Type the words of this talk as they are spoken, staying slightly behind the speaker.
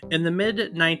In the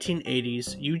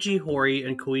mid-1980s, Yuji Horii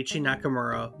and Koichi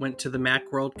Nakamura went to the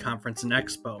Macworld Conference and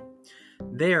Expo.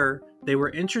 There, they were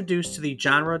introduced to the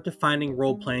genre-defining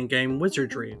role-playing game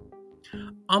Wizardry.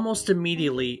 Almost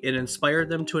immediately, it inspired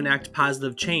them to enact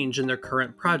positive change in their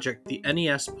current project, the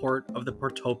NES port of the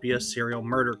Portopia serial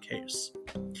murder case.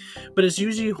 But as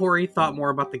Yuji Horii thought more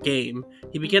about the game,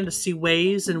 he began to see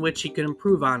ways in which he could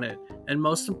improve on it, and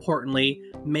most importantly,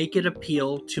 make it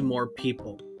appeal to more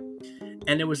people.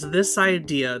 And it was this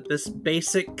idea, this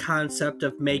basic concept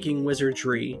of making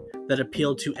wizardry that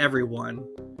appealed to everyone,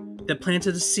 that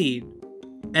planted a seed,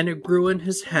 and it grew in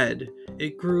his head.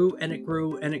 It grew and it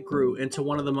grew and it grew into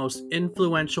one of the most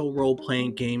influential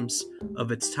role-playing games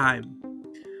of its time.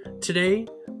 Today,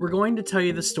 we're going to tell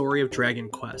you the story of Dragon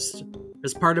Quest.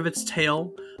 As part of its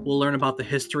tale, we'll learn about the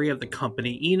history of the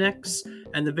company Enix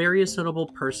and the various notable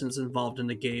persons involved in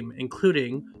the game,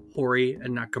 including Horii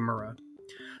and Nakamura.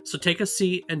 So take a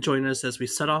seat and join us as we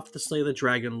set off to slay the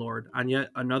Dragon Lord on yet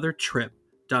another trip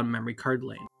down memory card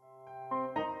lane.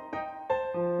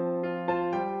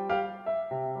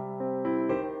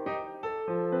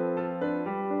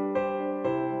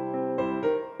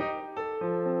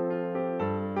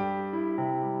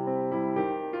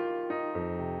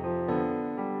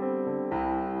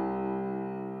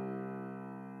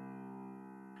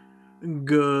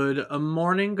 Good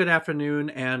morning, good afternoon,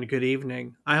 and good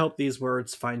evening. I hope these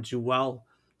words find you well.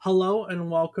 Hello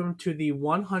and welcome to the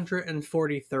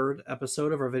 143rd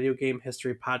episode of our video game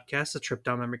history podcast, A Trip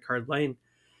Down Memory Card Lane.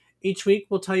 Each week,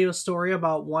 we'll tell you a story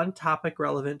about one topic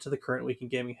relevant to the current week in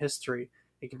gaming history.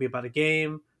 It can be about a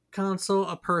game, console,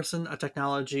 a person, a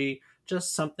technology,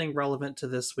 just something relevant to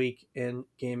this week in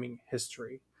gaming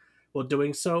history. While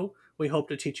doing so, we hope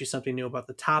to teach you something new about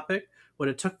the topic, what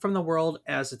it took from the world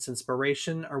as its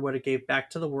inspiration, or what it gave back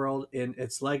to the world in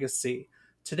its legacy.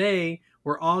 Today,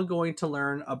 we're all going to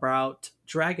learn about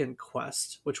Dragon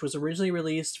Quest, which was originally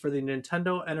released for the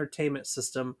Nintendo Entertainment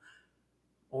System,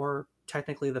 or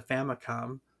technically the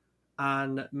Famicom,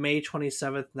 on May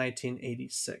 27th,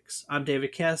 1986. I'm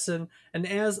David Casson, and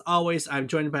as always, I'm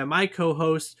joined by my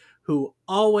co-host, who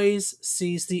always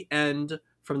sees the end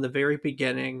from the very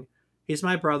beginning. He's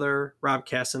my brother, Rob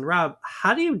Casson. Rob,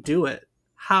 how do you do it?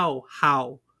 How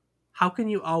can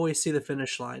you always see the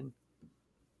finish line?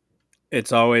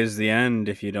 It's always the end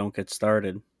if you don't get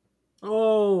started.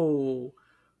 Oh,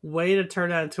 way to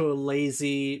turn that into a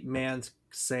lazy man's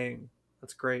saying.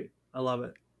 That's great. I love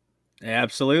it.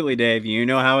 Absolutely, Dave. You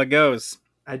know how it goes.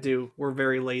 I do. We're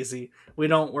very lazy. We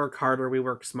don't work harder, we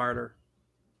work smarter.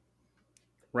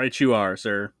 Right you are,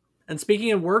 sir. And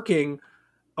speaking of working,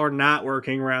 or not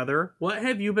working rather, what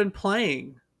have you been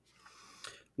playing?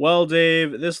 Well,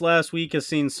 Dave, this last week has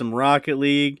seen some Rocket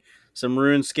League, some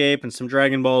RuneScape, and some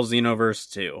Dragon Ball Xenoverse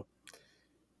 2.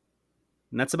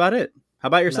 And that's about it. How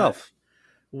about yourself?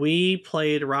 We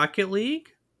played Rocket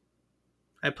League.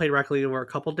 I played Rocket League over a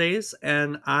couple days,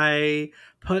 and I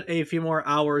put a few more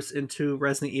hours into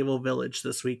Resident Evil Village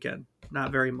this weekend.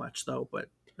 Not very much, though, but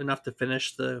enough to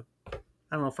finish the,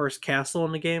 first castle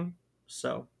in the game.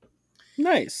 So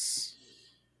Nice.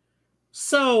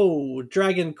 So,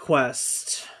 Dragon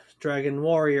Quest, Dragon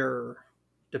Warrior,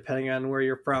 depending on where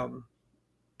you're from.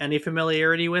 Any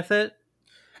familiarity with it?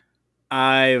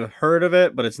 I've heard of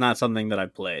it, but it's not something that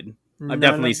I've played. I've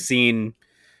definitely seen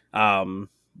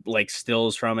like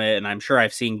stills from it, and I'm sure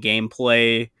I've seen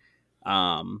gameplay.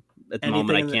 At the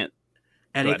moment, I can't.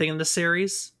 Anything in the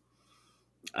series?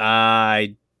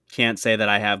 I can't say that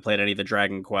I have played any of the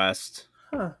Dragon Quest.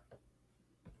 Huh.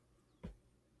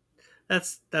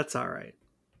 That's all right.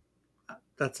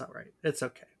 That's all right. It's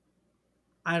okay.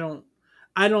 I don't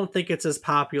think it's as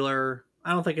popular.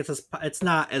 I don't think it's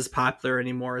not as popular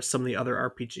anymore as some of the other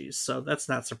RPGs. So that's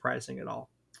not surprising at all.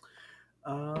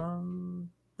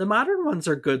 The modern ones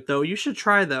are good though. You should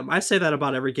try them. I say that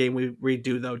about every game we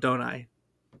redo though, don't I?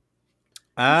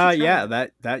 Yeah,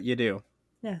 that you do.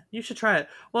 Yeah, you should try it.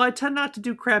 Well, I tend not to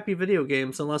do crappy video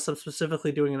games unless I'm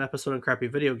specifically doing an episode on crappy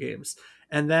video games.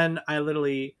 And then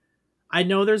I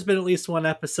know there's been at least one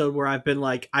episode where I've been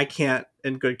like, I can't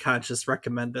in good conscience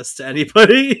recommend this to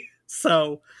anybody.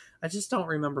 So I just don't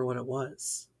remember what it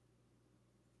was.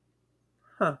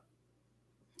 Huh.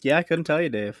 Yeah, I couldn't tell you,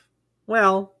 Dave.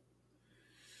 Well,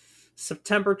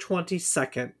 September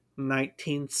 22nd,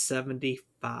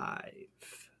 1975.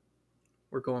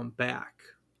 We're going back.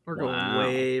 We're going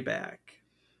way back.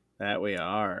 That we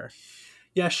are.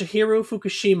 Yasuhiro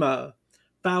Fukushima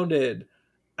founded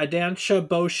Adansha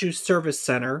Boshu Service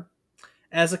Center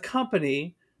as a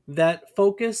company that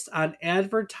focused on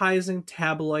advertising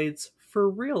tabloids for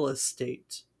real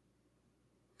estate.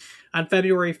 On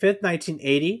February 5th,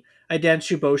 1980,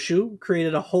 Eidanshu Boshu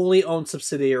created a wholly owned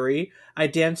subsidiary,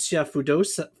 Eidansha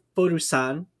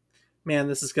Fudosan. Man,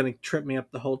 this is going to trip me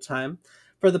up the whole time.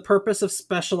 For the purpose of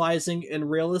specializing in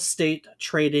real estate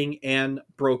trading and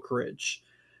brokerage.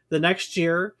 The next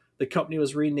year, the company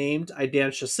was renamed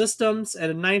Eidansha Systems, and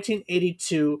in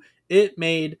 1982, it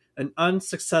made an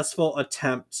unsuccessful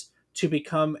attempt to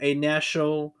become a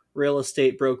national real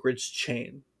estate brokerage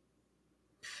chain.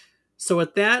 So,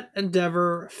 with that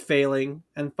endeavor failing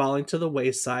and falling to the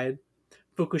wayside,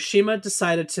 Fukushima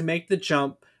decided to make the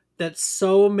jump that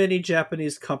so many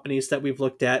Japanese companies that we've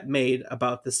looked at made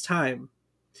about this time.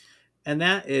 And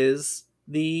that is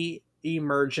the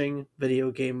emerging video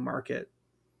game market.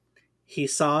 He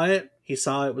saw it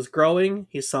was growing,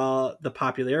 he saw the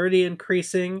popularity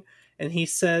increasing, and he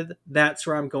said, that's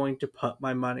where I'm going to put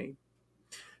my money.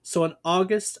 So in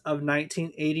August of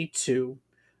 1982,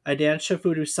 Eidansha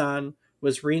Fudosan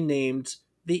was renamed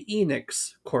the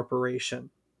Enix Corporation.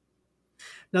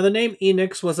 Now, the name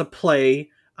Enix was a play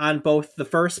on both the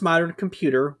first modern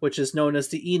computer, which is known as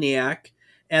the ENIAC,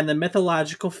 and the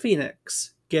mythological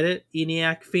phoenix. Get it?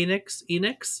 ENIAC, Phoenix,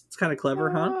 Enix? It's kind of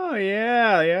clever, huh? Oh,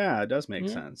 yeah. It does make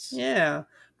sense. Yeah.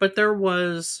 But there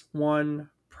was one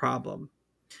problem.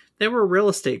 They were a real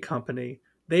estate company.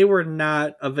 They were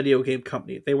not a video game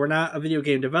company. They were not a video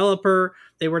game developer.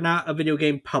 They were not a video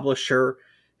game publisher.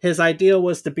 His idea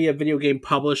was to be a video game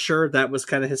publisher. That was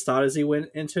kind of his thought as he went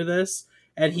into this.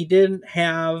 And he didn't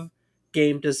have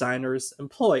game designers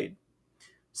employed.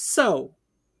 So,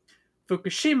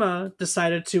 Fukushima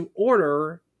decided to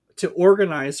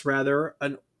organize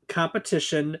a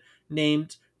competition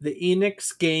named the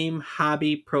Enix Game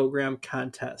Hobby Program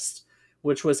Contest,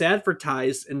 which was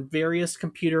advertised in various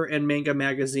computer and manga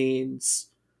magazines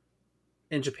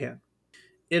in Japan.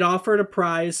 It offered a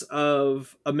prize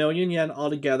of 1,000,000 yen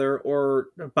altogether, or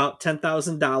about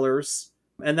 $10,000.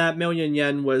 And that 1,000,000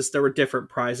 yen there were different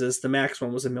prizes. The max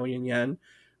one was 1,000,000 yen,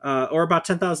 or about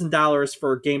 $10,000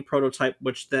 for a game prototype,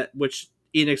 which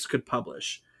Enix could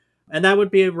publish. And that would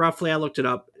be roughly, I looked it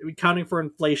up, accounting for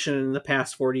inflation in the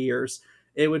past 40 years,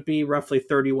 it would be roughly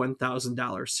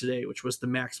 $31,000 today, which was the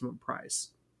maximum prize.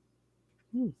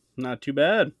 Not too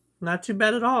bad. Not too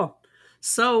bad at all.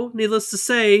 So, needless to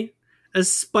say,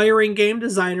 aspiring game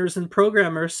designers and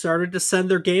programmers started to send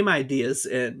their game ideas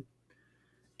in.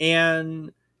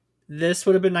 And this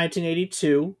would have been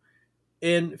 1982.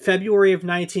 In February of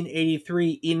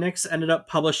 1983, Enix ended up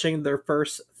publishing their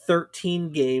first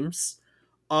 13 games,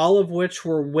 all of which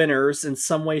were winners in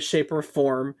some way, shape, or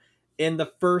form in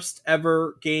the first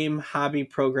ever game hobby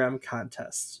program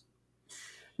contest.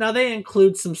 Now, they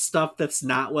include some stuff that's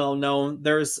not well known.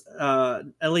 There's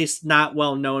at least not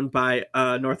well known by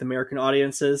North American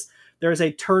audiences. There's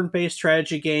a turn-based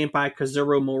strategy game by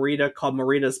Kazuro Morita called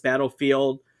Morita's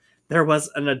Battlefield. There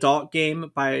was an adult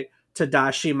game by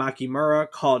Tadashi Makimura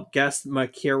called Guest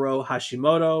Makiro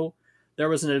Hashimoto. There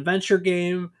was an adventure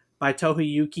game by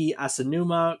Tohiyuki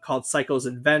Asanuma called Psycho's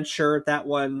Adventure. That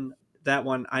one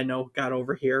I know got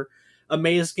over here. A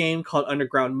maze game called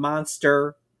Underground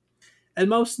Monster. And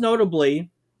most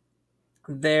notably,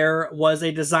 there was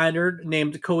a designer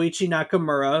named Koichi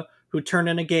Nakamura who turned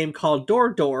in a game called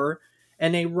Door,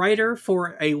 and a writer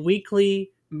for a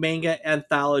weekly manga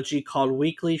anthology called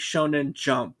Weekly Shonen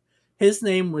Jump. His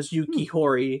name was Yuji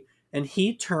Horii, and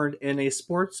he turned in a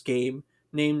sports game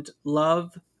named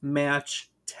Love Match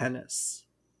Tennis.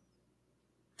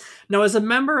 Now, as a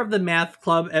member of the math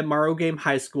club at Maru Game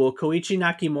High School, Koichi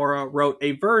Nakamura wrote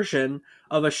a version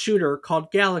of a shooter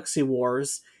called Galaxy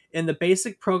Wars in the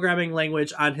basic programming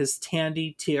language on his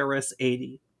Tandy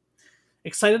TRS-80.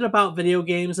 Excited about video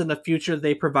games and the future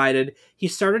they provided, he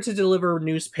started to deliver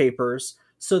newspapers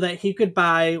so that he could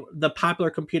buy the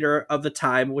popular computer of the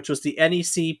time, which was the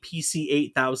NEC PC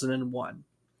 8001.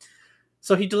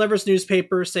 So he delivers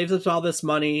newspapers, saves up all this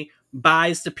money,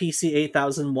 buys the PC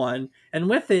 8001, and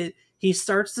with it, he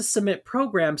starts to submit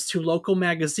programs to local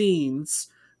magazines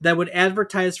that would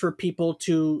advertise for people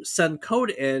to send code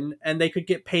in, and they could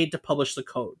get paid to publish the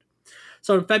code.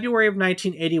 So in February of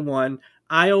 1981,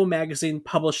 IO Magazine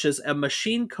publishes a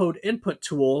machine code input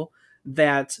tool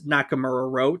that Nakamura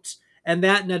wrote, and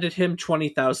that netted him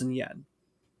 20,000 yen.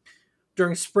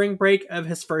 During spring break of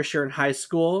his first year in high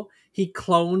school, he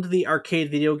cloned the arcade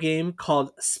video game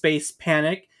called Space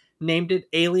Panic, named it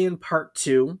Alien Part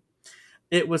 2.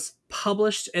 It was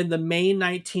published in the May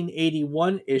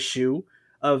 1981 issue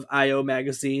of IO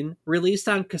Magazine, released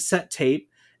on cassette tape,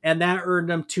 and that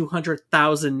earned him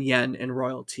 200,000 yen in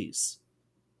royalties.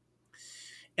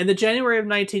 In the January of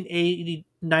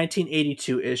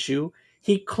 1982 issue,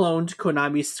 he cloned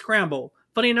Konami's Scramble,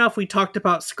 Funny enough, we talked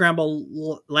about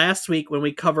Scramble last week when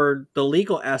we covered the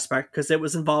legal aspect because it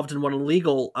was involved in one of the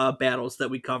legal battles that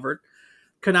we covered.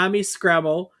 Konami's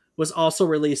Scramble was also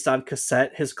released on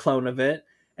cassette, his clone of it,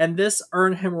 and this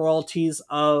earned him royalties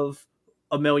of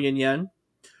 1,000,000 yen.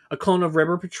 A clone of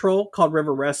River Patrol called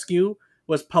River Rescue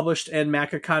was published in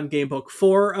Makicon Gamebook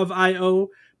 4 of IO,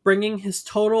 bringing his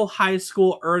total high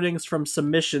school earnings from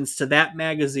submissions to that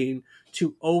magazine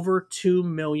to over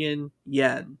 2,000,000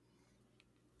 yen.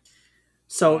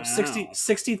 So Wow.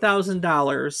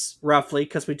 $60,000 roughly,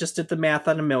 because we just did the math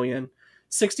on 1,000,000.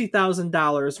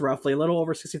 $60,000 roughly, a little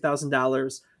over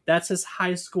 $60,000. That's his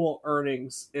high school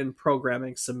earnings in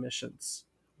programming submissions.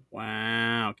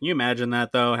 Wow. Can you imagine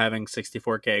that, though, having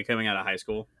 64K coming out of high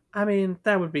school? I mean,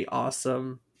 that would be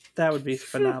awesome. That would be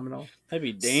phenomenal. That'd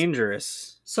be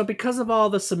dangerous. So because of all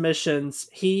the submissions,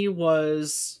 he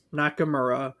was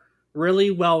Nakamura,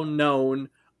 really well known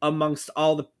amongst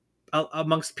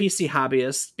amongst PC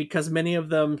hobbyists because many of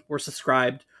them were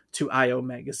subscribed to IO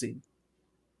magazine.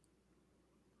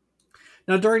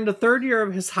 Now, during the third year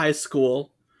of his high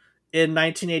school, in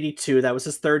 1982, that was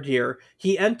his third year,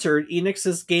 he entered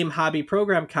Enix's Game Hobby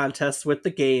Program contest with the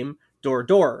game Door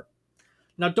Door.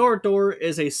 Now, Door Door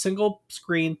is a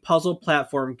single-screen puzzle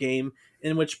platform game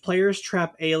in which players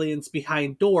trap aliens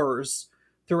behind doors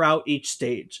throughout each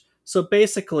stage. So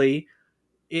basically,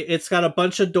 it's got a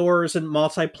bunch of doors and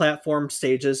multi-platform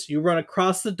stages. You run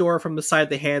across the door from the side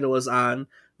the handle is on.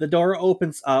 The door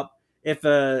opens up. If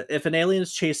an alien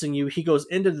is chasing you, he goes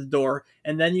into the door,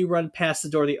 and then you run past the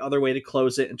door the other way to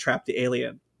close it and trap the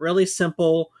alien. Really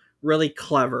simple, really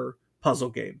clever puzzle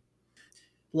game.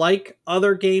 Like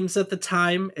other games at the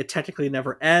time, it technically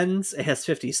never ends. It has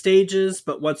 50 stages,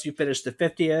 but once you finish the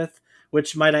 50th,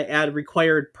 which might I add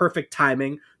required perfect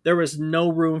timing, there was no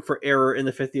room for error in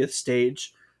the 50th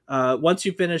stage. Once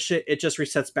you finish it, it just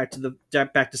resets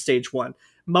back to stage one.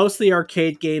 Most of the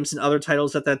arcade games and other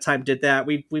titles at that time did that.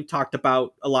 We've talked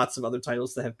about lots of other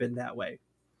titles that have been that way.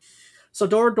 So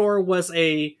Door Door was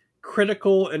a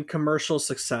critical and commercial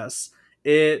success.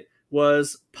 It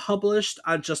was published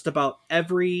on just about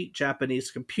every Japanese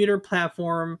computer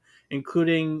platform,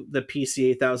 including the PC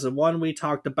 8001 we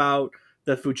talked about,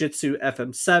 the Fujitsu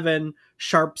FM7,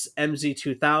 Sharp's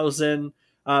MZ2000.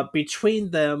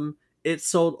 Between them, it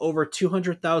sold over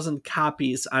 200,000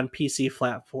 copies on PC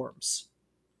platforms.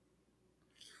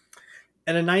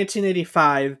 And in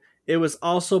 1985, it was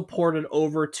also ported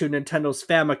over to Nintendo's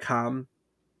Famicom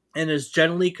and is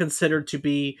generally considered to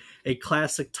be a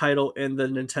classic title in the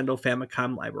Nintendo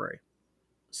Famicom library.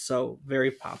 So, very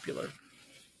popular.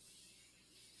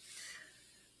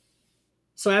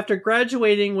 So, after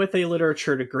graduating with a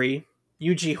literature degree,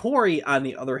 Yuji Horii, on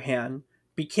the other hand,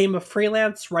 became a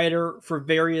freelance writer for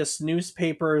various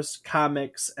newspapers,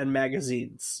 comics, and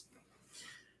magazines.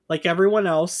 Like everyone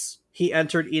else, he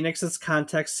entered Enix's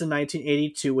contest in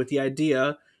 1982 with the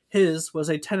idea his was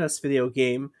a tennis video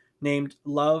game named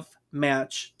Love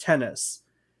Match Tennis.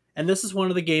 And this is one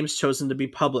of the games chosen to be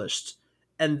published.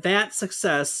 And that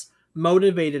success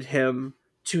motivated him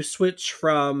to switch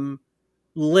from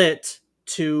lit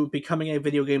to becoming a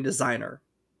video game designer.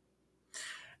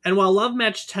 And while Love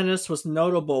Match Tennis was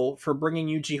notable for bringing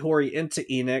Yuji Horii into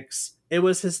Enix, it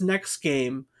was his next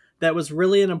game that was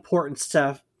really an important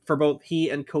step for both he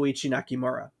and Koichi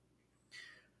Nakamura.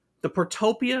 The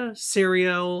Portopia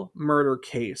serial murder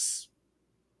case.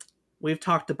 We've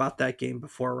talked about that game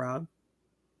before, Rob.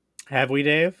 Have we,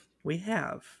 Dave? We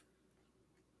have.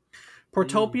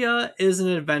 Portopia is an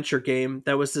adventure game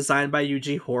that was designed by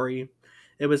Yuji Horii.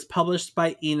 It was published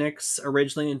by Enix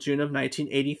originally in June of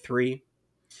 1983.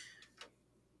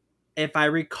 If I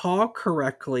recall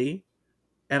correctly,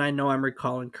 and I know I'm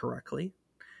recalling correctly,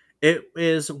 it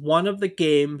is one of the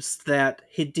games that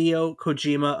Hideo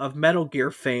Kojima of Metal Gear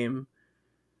fame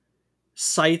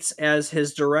cites as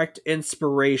his direct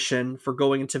inspiration for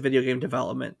going into video game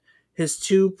development. His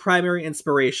two primary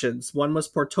inspirations, one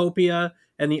was Portopia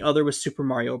and the other was Super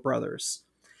Mario Brothers.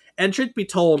 And truth be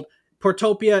told,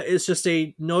 Portopia is just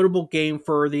a notable game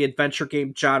for the adventure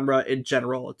game genre in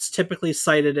general. It's typically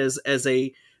cited as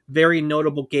a very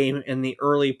notable game in the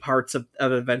early parts of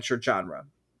adventure genre.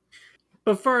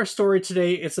 But for our story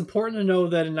today, it's important to know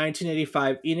that in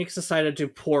 1985, Enix decided to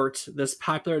port this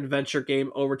popular adventure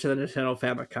game over to the Nintendo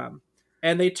Famicom,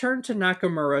 and they turned to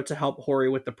Nakamura to help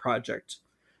Horii with the project.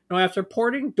 Now, after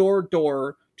porting Door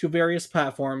Door to various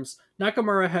platforms,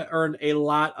 Nakamura had earned a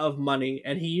lot of money,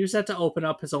 and he used that to open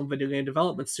up his own video game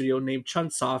development studio named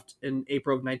Chunsoft in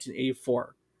April of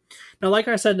 1984. Now, like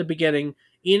I said in the beginning,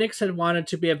 Enix had wanted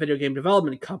to be a video game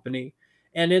development company,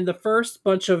 and in the first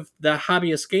bunch of the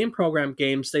hobbyist game program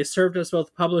games, they served as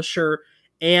both publisher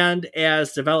and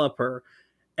as developer.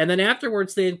 And then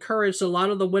afterwards, they encouraged a lot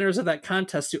of the winners of that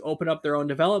contest to open up their own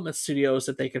development studios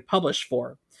that they could publish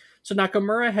for. So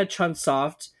Nakamura had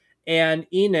Chunsoft, and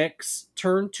Enix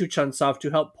turned to Chunsoft to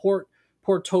help port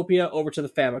Portopia over to the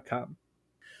Famicom.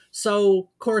 So,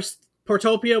 of course,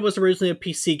 Portopia was originally a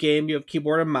PC game. You have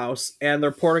keyboard and mouse, and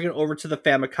they're porting it over to the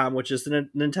Famicom, which is the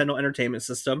Nintendo Entertainment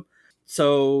System.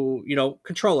 So,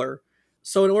 controller.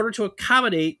 So, in order to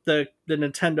accommodate the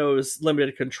Nintendo's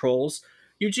limited controls,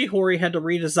 Yuji Horii had to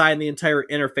redesign the entire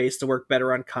interface to work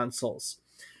better on consoles.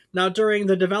 Now, during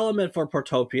the development for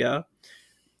Portopia,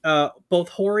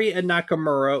 both Horii and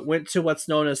Nakamura went to what's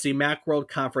known as the Macworld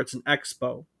Conference and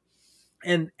Expo.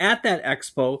 And at that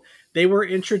expo, they were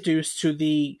introduced to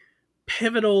the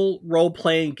pivotal role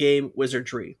playing game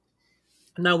Wizardry.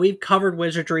 Now, we've covered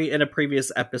Wizardry in a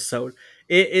previous episode.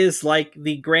 It is like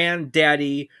the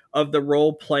granddaddy of the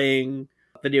role playing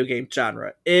video game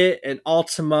genre. It and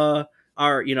Ultima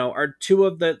are two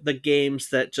of the games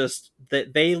that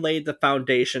they laid the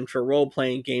foundation for role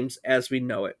playing games as we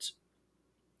know it.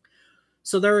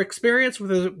 So their experience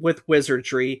with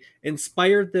wizardry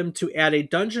inspired them to add a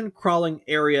dungeon crawling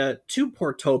area to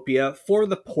Portopia for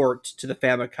the port to the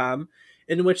Famicom,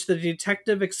 in which the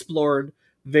detective explored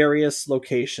various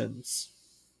locations.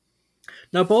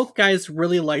 Now, both guys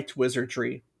really liked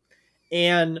wizardry,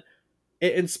 and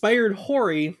it inspired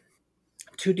Horii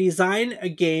to design a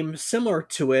game similar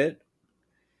to it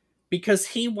because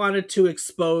he wanted to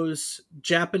expose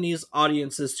Japanese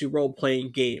audiences to role playing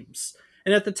games.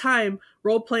 And at the time,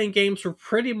 role playing games were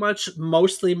pretty much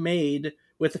mostly made,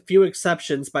 with a few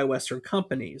exceptions, by Western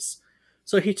companies.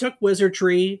 So he took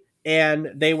Wizardry,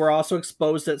 and they were also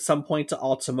exposed at some point to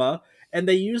Ultima, and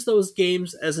they used those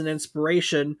games as an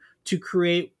inspiration to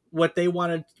create what they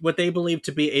believed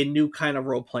to be a new kind of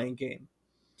role playing game.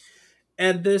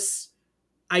 And this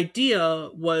idea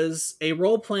was a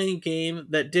role playing game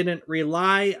that didn't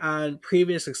rely on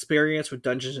previous experience with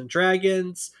Dungeons and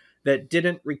Dragons, that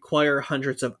didn't require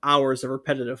hundreds of hours of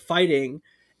repetitive fighting,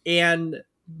 and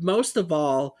most of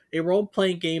all, a role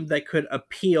playing game that could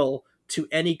appeal to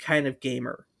any kind of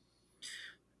gamer.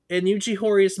 In Yuji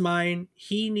Horii's mind,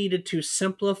 he needed to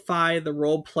simplify the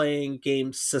role playing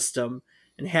game system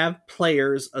and have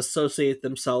players associate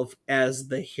themselves as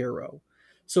the hero.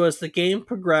 So as the game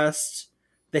progressed,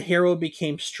 the hero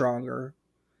became stronger.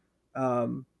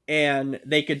 And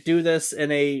they could do this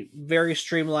in a very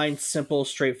streamlined, simple,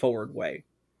 straightforward way.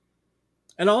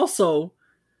 And also,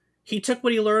 he took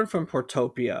what he learned from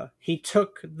Portopia. He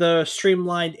took the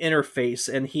streamlined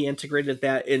interface and he integrated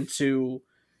that into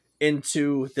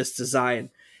this design.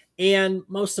 And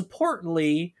most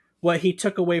importantly, what he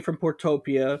took away from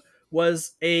Portopia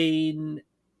was a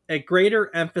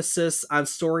greater emphasis on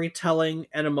storytelling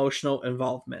and emotional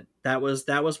involvement. That was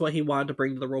what he wanted to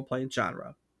bring to the role playing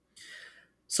genre.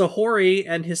 So Horii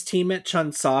and his team at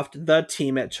Chunsoft,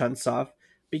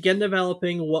 began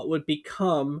developing what would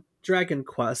become Dragon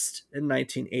Quest in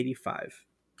 1985.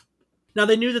 Now,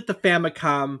 they knew that the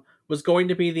Famicom was going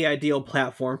to be the ideal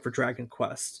platform for Dragon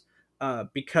Quest,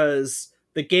 because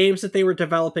the games that they were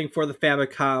developing for the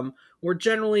Famicom were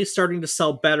generally starting to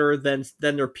sell better than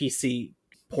their PC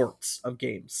ports of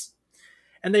games.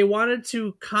 And they wanted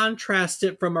to contrast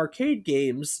it from arcade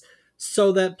games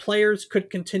so that players could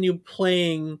continue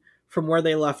playing from where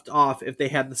they left off if they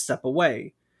had to step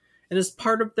away. And as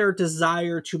part of their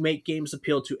desire to make games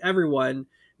appeal to everyone,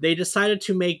 they decided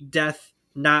to make death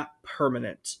not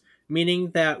permanent, meaning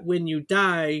that when you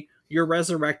die, you're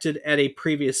resurrected at a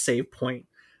previous save point.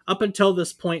 Up until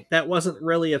this point, that wasn't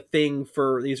really a thing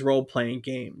for these role-playing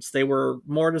games. They were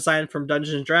more designed from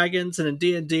Dungeons and Dragons, and in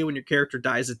D&D, when your character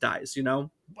dies, it dies,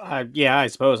 Yeah, I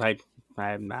suppose I've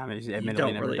admittedly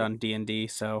never really done D&D,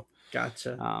 so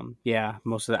Gotcha. yeah,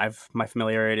 most of my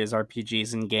familiarity is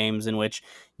RPGs and games in which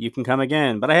you can come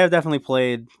again, but I have definitely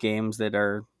played games that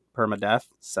are permadeath,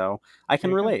 so I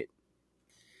can relate.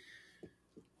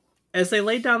 As they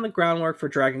laid down the groundwork for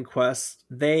Dragon Quest,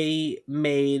 they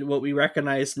made what we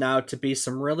recognize now to be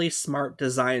some really smart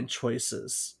design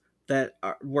choices that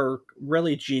were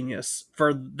really genius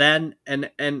for then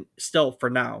and still for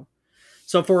now.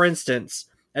 So, for instance,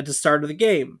 at the start of the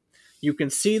game, you can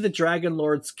see the Dragon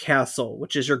Lord's castle,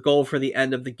 which is your goal for the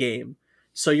end of the game.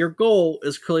 So, your goal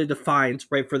is clearly defined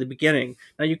right for the beginning.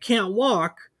 Now, you can't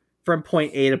walk from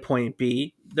point A to point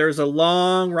B. There's a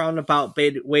long roundabout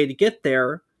way to get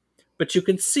there, but you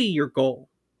can see your goal,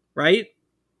 right?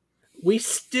 We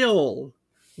still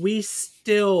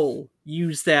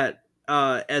use that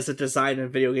as a design in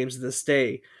video games to this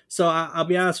day. So I'll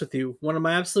be honest with you, one of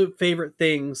my absolute favorite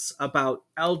things about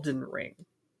Elden Ring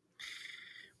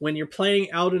when you're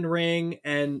playing Elden Ring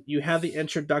and you have the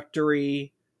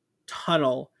introductory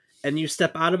tunnel and you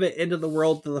step out of it into the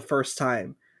world for the first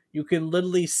time, you can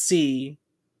literally see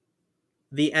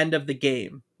the end of the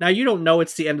game. Now, you don't know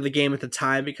it's the end of the game at the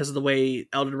time because of the way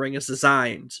Elden Ring is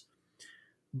designed,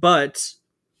 but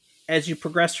as you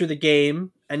progress through the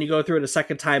game and you go through it a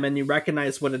second time and you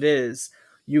recognize what it is,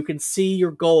 you can see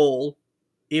your goal,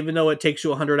 even though it takes you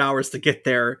 100 hours to get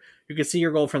there. You can see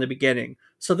your goal from the beginning.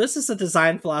 So this is a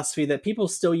design philosophy that people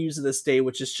still use to this day,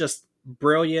 which is just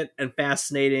brilliant and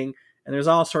fascinating. And there's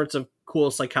all sorts of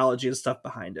cool psychology and stuff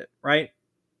behind it, right?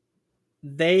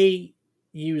 They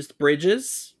used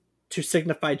bridges to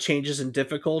signify changes in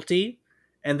difficulty,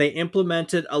 and they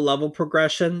implemented a level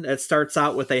progression that starts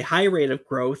out with a high rate of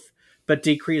growth but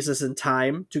decreases in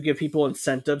time to give people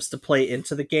incentives to play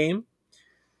into the game.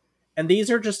 And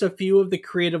these are just a few of the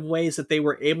creative ways that they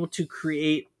were able to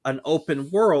create an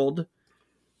open world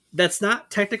that's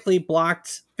not technically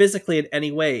blocked physically in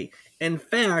any way. In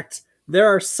fact, there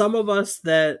are some of us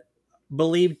that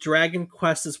believe Dragon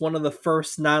Quest is one of the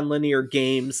first non-linear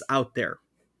games out there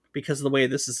because of the way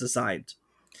this is designed.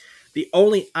 The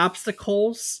only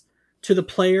obstacles to the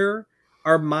player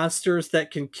are monsters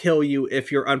that can kill you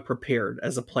if you're unprepared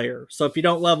as a player. So if you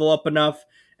don't level up enough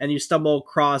and you stumble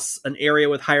across an area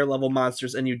with higher level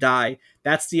monsters and you die,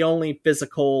 that's the only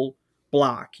physical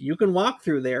block. You can walk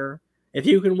through there. If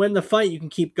you can win the fight, you can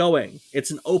keep going.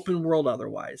 It's an open world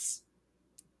otherwise.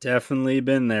 Definitely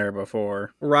been there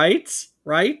before. Right?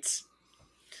 Right?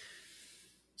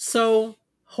 So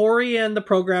Horii and the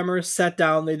programmers sat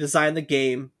down, they designed the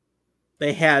game.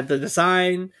 They had the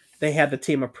design, they had the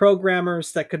team of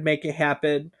programmers that could make it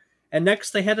happen, and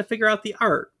next they had to figure out the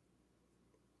art.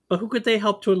 But who could they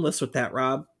help to enlist with that,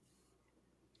 Rob?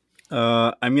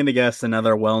 I'm gonna guess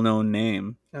another well-known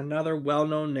name. Another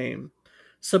well-known name.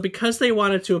 So because they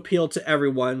wanted to appeal to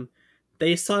everyone,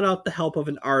 they sought out the help of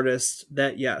an artist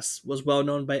that, yes, was well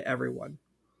known by everyone.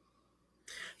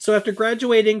 So after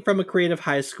graduating from a creative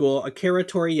high school, Akira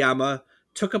Toriyama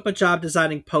took up a job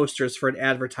designing posters for an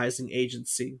advertising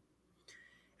agency.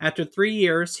 After 3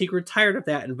 years, he grew tired of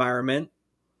that environment,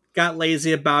 got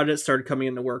lazy about it, started coming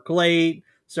into work late,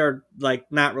 started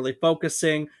not really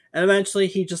focusing, and eventually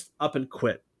he just up and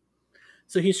quit.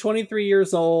 So he's 23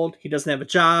 years old, he doesn't have a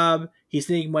job, he's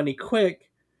needing money quick,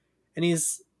 and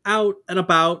he's out and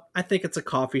about. I think it's a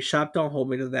coffee shop, don't hold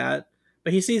me to that.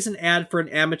 But he sees an ad for an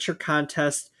amateur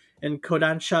contest in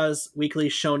Kodansha's weekly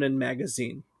shonen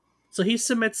magazine. So he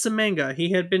submits some manga.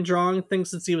 He had been drawing things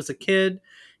since he was a kid.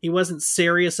 He wasn't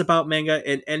serious about manga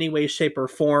in any way, shape, or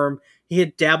form. He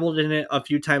had dabbled in it a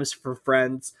few times for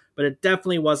friends, but it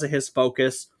definitely wasn't his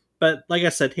focus. But like I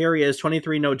said, here he is,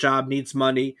 23, no job, needs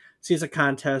money, sees a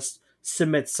contest,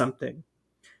 submits something.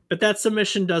 But that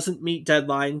submission doesn't meet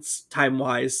deadlines time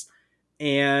wise,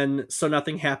 and so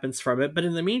nothing happens from it. But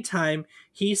in the meantime,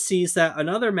 he sees that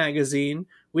another magazine,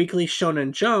 Weekly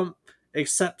Shonen Jump,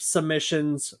 accepts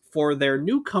submissions for their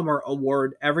newcomer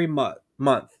award every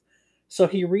month. So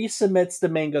he resubmits the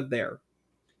manga there.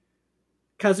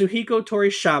 Kazuhiko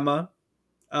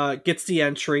Toriyama gets the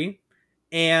entry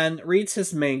and reads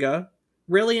his manga,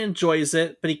 really enjoys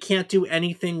it, but he can't do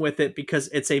anything with it because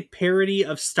it's a parody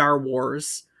of Star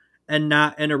Wars and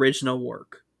not an original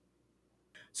work.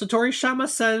 So Toriyama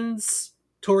sends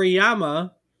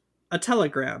Toriyama a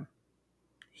telegram.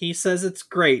 He says it's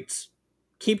great.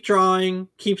 Keep drawing,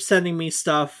 keep sending me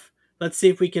stuff. Let's see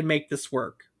if we can make this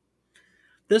work.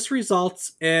 This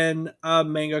results in a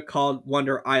manga called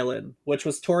Wonder Island, which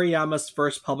was Toriyama's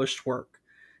first published work.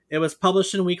 It was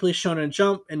published in Weekly Shonen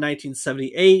Jump in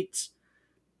 1978.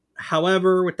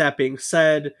 However, with that being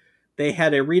said, they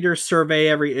had a reader survey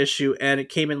every issue and it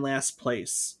came in last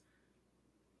place.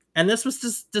 And this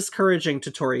was discouraging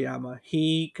to Toriyama.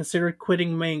 He considered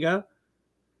quitting manga,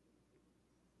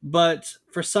 but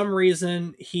for some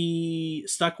reason he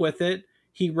stuck with it.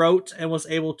 He wrote and was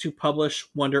able to publish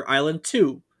Wonder Island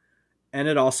 2, and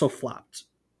it also flopped.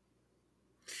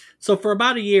 So for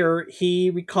about a year, he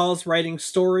recalls writing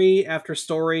story after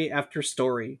story after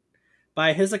story.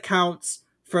 By his accounts,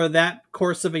 for that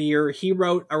course of a year, he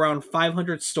wrote around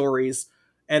 500 stories,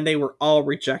 and they were all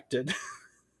rejected.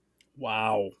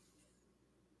 Wow.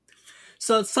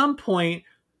 So at some point,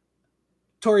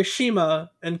 Torishima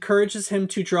encourages him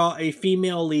to draw a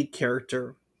female lead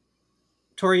character.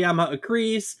 Toriyama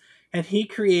agrees, and he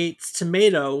creates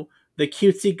Tomato, the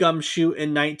cutesy gumshoe,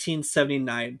 in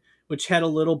 1979, which had a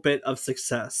little bit of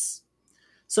success.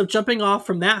 So jumping off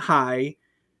from that high,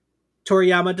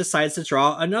 Toriyama decides to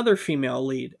draw another female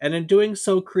lead, and in doing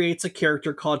so creates a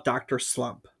character called Dr.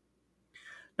 Slump.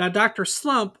 Now, Dr.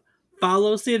 Slump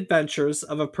follows the adventures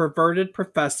of a perverted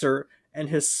professor and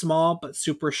his small but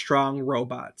super strong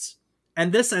robots.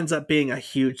 And this ends up being a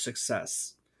huge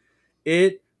success.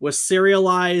 It was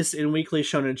serialized in Weekly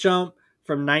Shonen Jump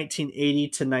from 1980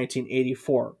 to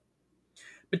 1984.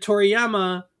 But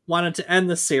Toriyama wanted to end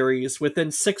the series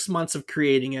within 6 months of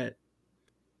creating it.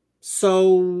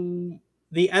 So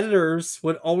the editors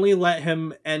would only let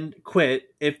him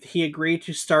quit if he agreed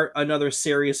to start another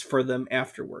series for them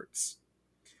afterwards,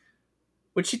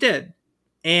 which he did.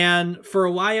 And for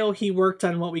a while, he worked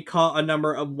on what we call a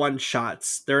number of one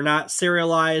shots. They're not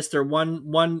serialized; they're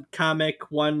one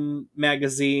comic, one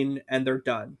magazine, and they're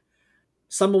done.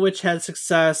 Some of which had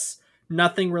success.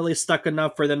 Nothing really stuck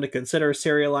enough for them to consider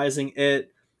serializing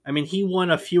it. I mean, he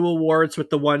won a few awards with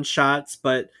the one shots,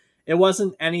 but it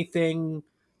wasn't anything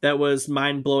that was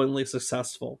mind blowingly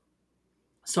successful.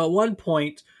 So at one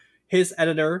point, his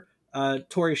editor,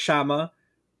 Toriyama,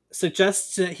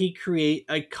 suggests that he create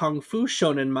a kung fu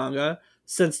shonen manga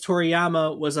since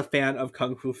Toriyama was a fan of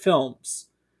kung fu films.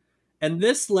 And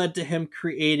this led to him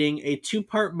creating a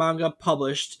two-part manga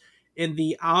published in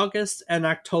the August and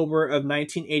October of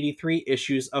 1983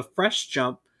 issues of Fresh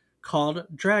Jump called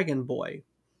Dragon Boy.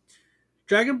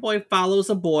 Dragon Boy follows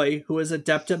a boy who is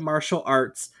adept at martial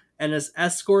arts and is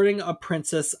escorting a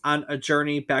princess on a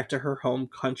journey back to her home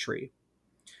country.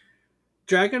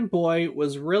 Dragon Boy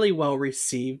was really well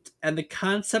received, and the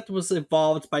concept was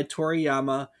evolved by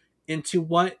Toriyama into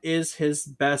what is his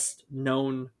best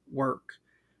known work,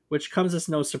 which comes as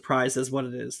no surprise as what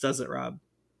it is, does it, Rob?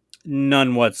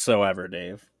 None whatsoever,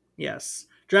 Dave. Yes.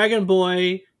 Dragon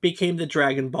Boy became the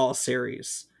Dragon Ball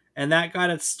series, and that got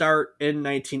its start in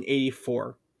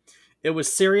 1984. It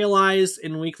was serialized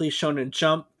in Weekly Shonen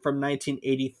Jump from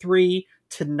 1983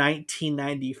 to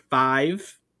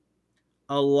 1995,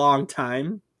 a long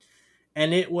time,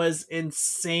 and it was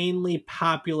insanely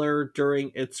popular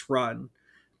during its run.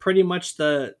 Pretty much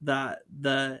the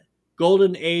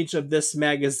golden age of this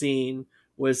magazine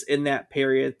was in that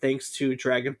period thanks to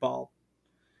Dragon Ball.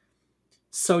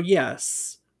 So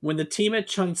yes, when the team at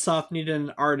Chunsoft needed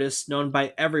an artist known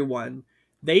by everyone,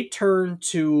 they turned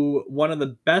to one of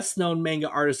the best known manga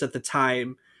artists at the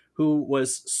time, who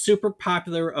was super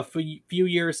popular a few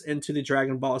years into the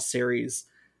Dragon Ball series,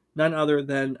 none other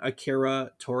than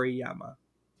Akira Toriyama.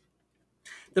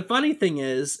 The funny thing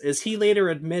is he later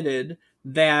admitted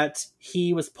that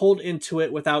he was pulled into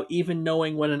it without even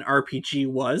knowing what an RPG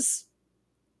was,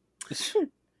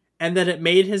 and that it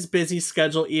made his busy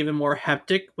schedule even more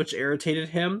hectic, which irritated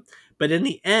him. But in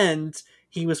the end,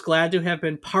 he was glad to have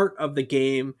been part of the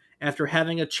game after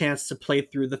having a chance to play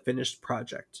through the finished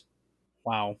project.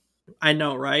 Wow. I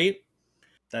know, right?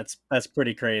 That's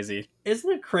pretty crazy.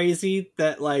 Isn't it crazy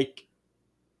that like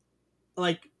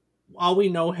all we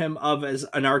know him of as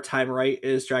an art time, right,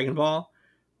 is Dragon Ball,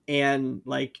 and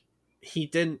like he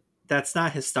didn't. That's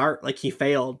not his start. Like he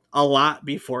failed a lot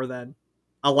before then,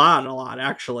 a lot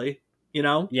actually. You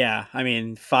know. Yeah, I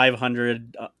mean,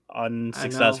 500 I know.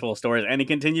 unsuccessful stories, and he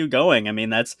continued going. I mean,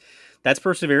 that's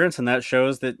perseverance, and that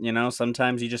shows that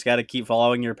sometimes you just got to keep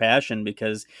following your passion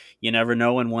because you never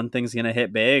know when one thing's going to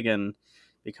hit big and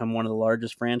become one of the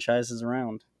largest franchises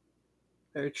around.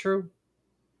 Very true.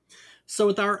 So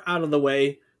with art out of the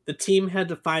way, the team had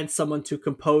to find someone to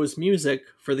compose music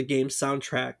for the game's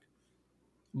soundtrack.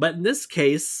 But in this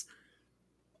case,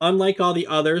 unlike all the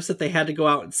others that they had to go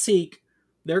out and seek,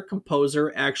 their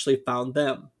composer actually found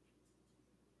them.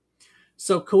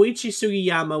 So Koichi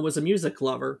Sugiyama was a music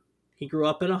lover. He grew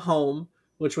up in a home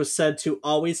which was said to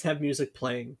always have music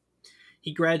playing.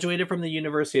 He graduated from the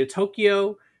University of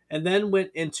Tokyo and then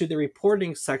went into the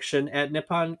reporting section at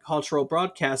Nippon Cultural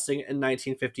Broadcasting in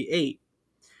 1958.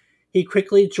 He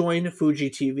quickly joined Fuji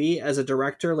TV as a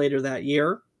director later that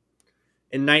year.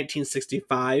 In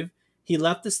 1965, he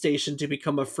left the station to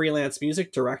become a freelance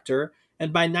music director,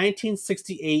 and by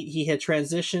 1968, he had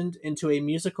transitioned into a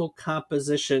musical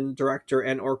composition director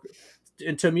and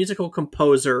into a musical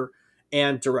composer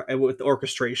and with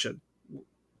orchestration.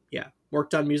 Yeah,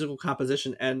 worked on musical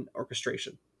composition and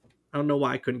orchestration. I don't know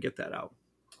why I couldn't get that out.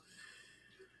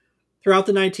 Throughout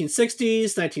the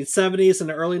 1960s, 1970s, and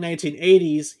the early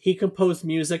 1980s, he composed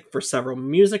music for several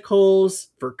musicals,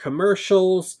 for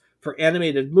commercials, for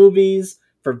animated movies,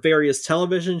 for various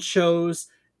television shows,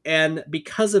 and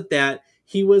because of that,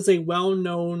 he was a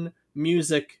well-known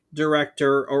music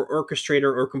director or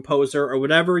orchestrator or composer or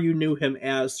whatever you knew him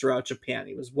as throughout Japan.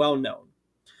 He was well known.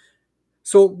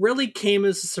 So it really came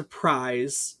as a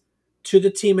surprise to the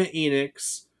team at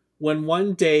Enix when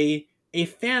one day a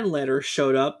fan letter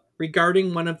showed up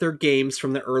regarding one of their games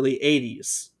from the early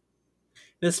 80s.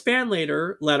 This fan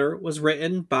letter was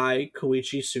written by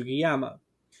Koichi Sugiyama.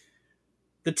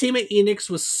 The team at Enix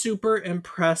was super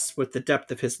impressed with the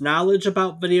depth of his knowledge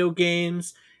about video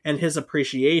games and his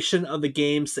appreciation of the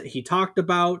games that he talked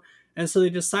about, and so they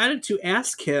decided to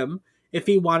ask him if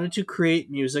he wanted to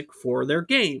create music for their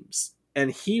games.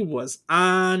 And he was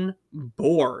on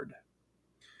board.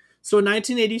 So in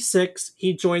 1986,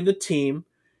 he joined the team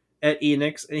at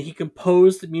Enix and he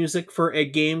composed music for a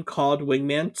game called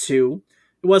Wingman 2.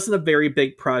 It wasn't a very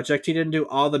big project, he didn't do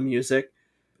all the music,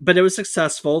 but it was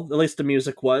successful, at least the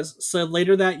music was. So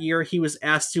later that year, he was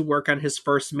asked to work on his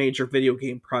first major video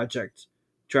game project,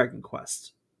 Dragon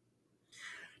Quest.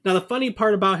 Now, the funny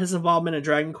part about his involvement in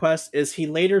Dragon Quest is he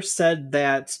later said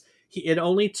that it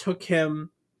only took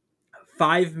him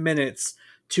 5 minutes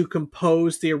to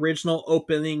compose the original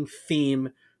opening theme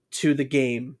to the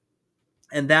game.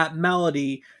 And that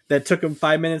melody that took him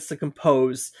 5 minutes to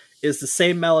compose is the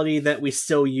same melody that we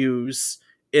still use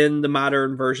in the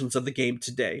modern versions of the game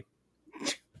today.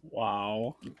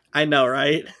 Wow. I know,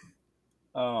 right?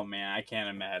 Oh man, I can't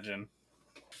imagine.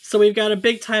 So we've got a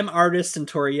big time artist in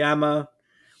Toriyama.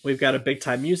 We've got a big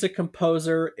time music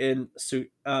composer in Sugiyama,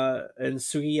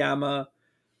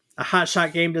 a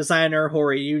hotshot game designer,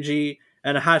 Yuji,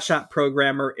 and a hotshot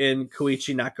programmer in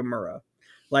Koichi Nakamura.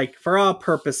 Like, for all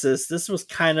purposes, this was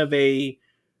kind of a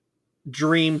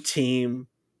dream team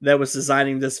that was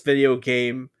designing this video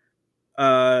game,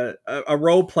 a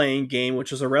role-playing game,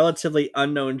 which was a relatively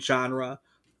unknown genre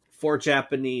for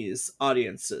Japanese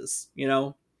audiences, you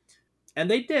know?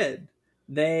 And they did.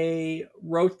 They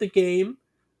wrote the game,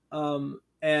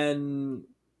 and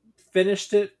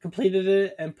finished it, completed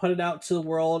it, and put it out to the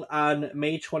world on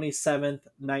May 27th,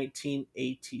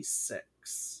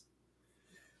 1986.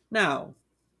 Now,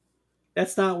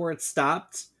 that's not where it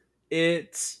stopped.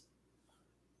 It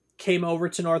came over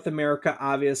to North America,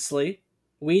 obviously.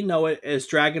 We know it as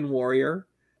Dragon Warrior.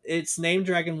 It's named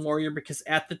Dragon Warrior because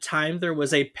at the time there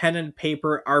was a pen and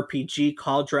paper RPG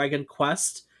called Dragon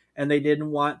Quest, and they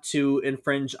didn't want to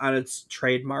infringe on its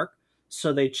trademark,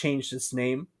 so they changed its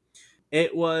name.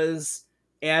 It was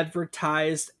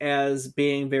advertised as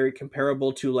being very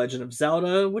comparable to Legend of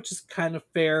Zelda, which is kind of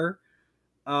fair.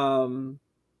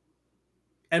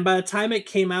 And by the time it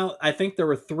came out, I think there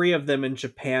were 3 of them in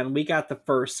Japan. We got the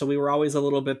first, so we were always a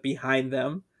little bit behind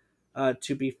them,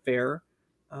 to be fair.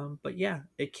 But yeah,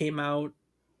 it came out.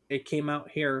 It came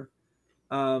out here,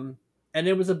 and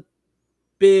it was a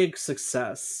big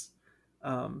success.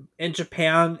 In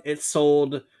Japan, it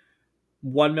sold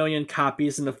 1 million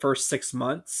copies in the first 6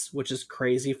 months, which is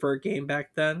crazy for a game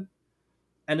back then.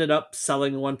 Ended up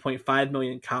selling 1.5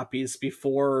 million copies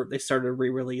before they started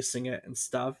re-releasing it and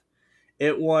stuff.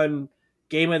 It won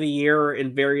Game of the Year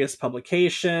in various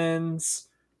publications.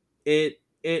 It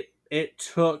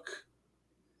took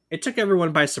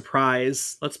everyone by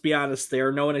surprise. Let's be honest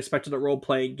there. No one expected a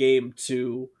role-playing game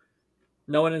to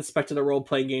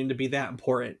be that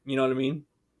important. You know what I mean?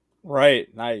 Right.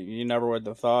 You never would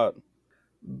have thought.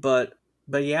 But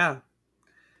yeah.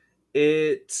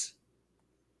 It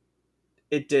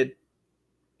did.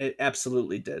 It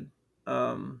absolutely did.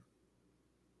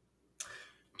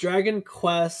 Dragon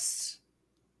Quest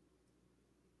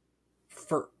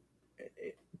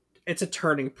it's a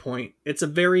turning point. It's a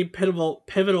very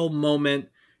pivotal moment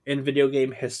in video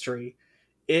game history.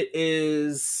 It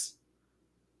is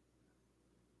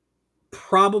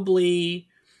probably,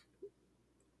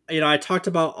 I talked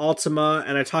about Ultima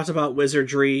and I talked about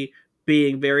Wizardry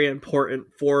being very important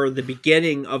for the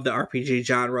beginning of the RPG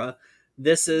genre.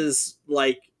 This is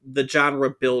like the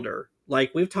genre builder.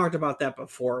 Like, we've talked about that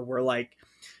before, where like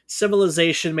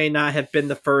Civilization may not have been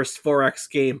the first 4X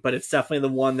game, but it's definitely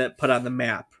the one that put on the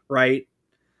map, right?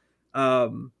 Yeah,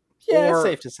 it's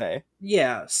safe to say.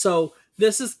 Yeah, so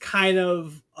this is kind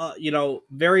of,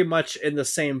 very much in the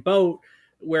same boat,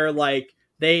 where like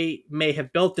they may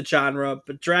have built the genre,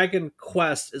 but Dragon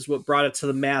Quest is what brought it to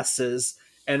the masses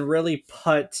and really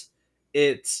put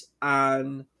it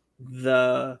on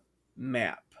the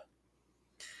map.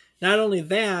 Not only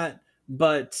that,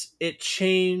 but it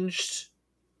changed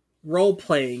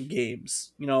role-playing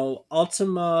games.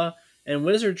 Ultima and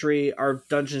Wizardry are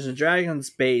Dungeons and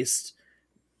Dragons based.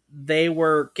 They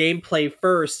were gameplay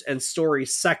first and story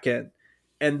second,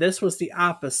 and this was the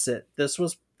opposite. This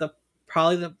was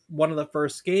probably one of the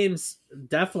first games,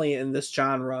 definitely in this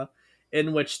genre,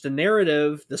 in which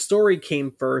the story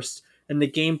came first, and the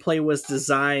gameplay was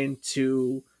designed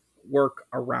to work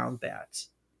around that.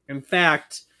 In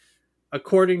fact,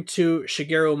 according to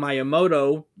Shigeru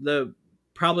Miyamoto, the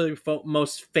probably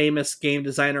most famous game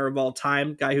designer of all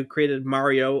time, guy who created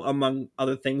Mario, among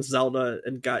other things, Zelda,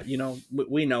 and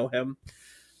we know him.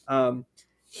 Um,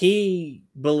 he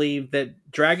believed that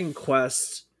Dragon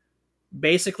Quest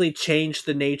basically changed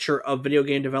the nature of video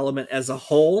game development as a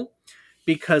whole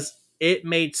because it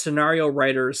made scenario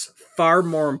writers far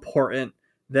more important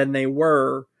than they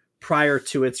were prior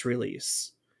to its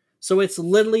release. So it's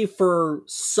literally for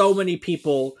so many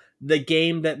people the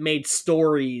game that made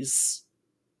stories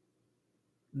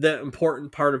the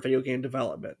important part of video game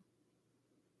development.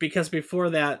 Because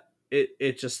before that,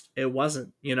 it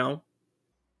wasn't, you know?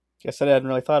 Guess I hadn't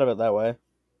really thought of it that way.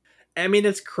 I mean,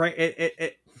 it's crazy.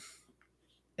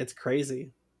 It's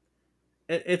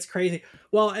crazy.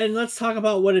 Well, and let's talk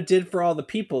about what it did for all the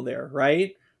people there,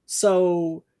 right?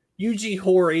 So Yuji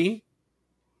Horii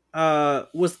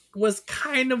was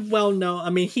kind of well known. I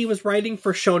mean, he was writing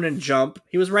for Shonen Jump.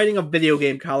 He was writing a video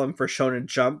game column for Shonen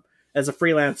Jump as a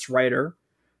freelance writer.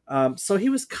 So he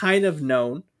was kind of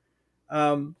known.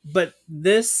 But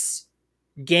this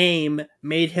game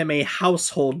made him a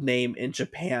household name in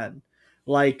Japan.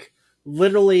 Like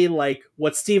literally like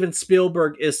what Steven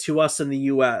Spielberg is to us in the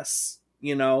US,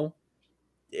 you know?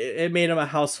 It made him a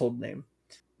household name.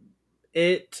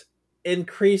 It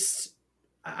increased.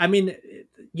 I mean,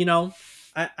 you know,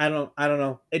 I don't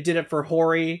know. It did it for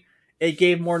Hori. It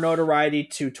gave more notoriety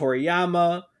to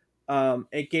Toriyama.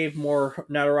 It gave more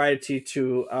notoriety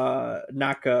to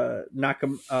Nakamura.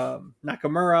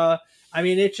 I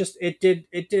mean, it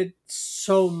did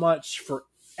so much for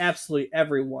absolutely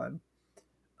everyone.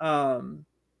 Um,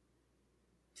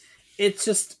 it's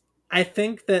just I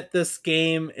think that this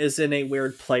game is in a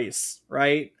weird place,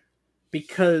 right?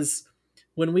 Because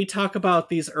when we talk about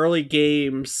these early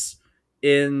games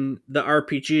in the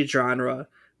RPG genre,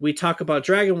 we talk about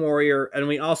Dragon Warrior and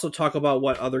we also talk about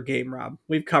what other game, Rob?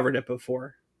 We've covered it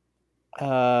before.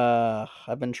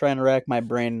 I've been trying to rack my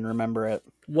brain and remember it.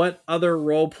 What other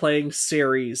role playing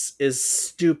series is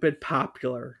stupid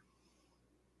popular?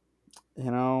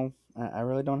 I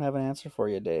really don't have an answer for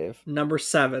you, Dave. Number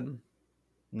 7.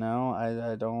 No,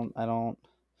 I don't.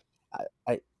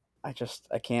 I, I,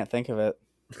 I can't think of it.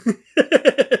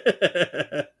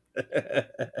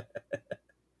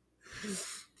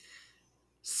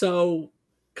 So,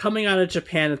 coming out of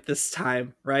Japan at this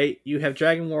time, right? You have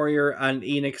Dragon Warrior on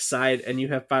Enix side, and you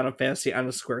have Final Fantasy on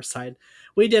the Square side.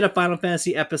 We did a Final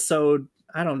Fantasy episode.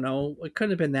 I don't know. It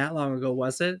couldn't have been that long ago,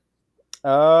 was it?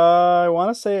 I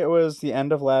want to say it was the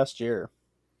end of last year.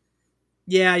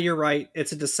 Yeah, you're right.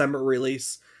 It's a December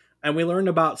release, and we learned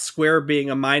about Square being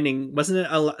a mining. Wasn't it?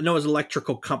 No, it was an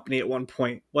electrical company at one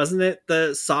point. Wasn't it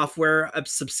the software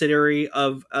subsidiary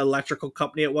of electrical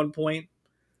company at one point?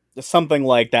 Something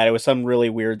like that. It was some really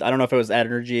weird. I don't know if it was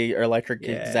energy or electric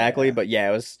exactly, Yeah. but yeah,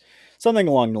 it was something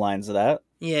along the lines of that.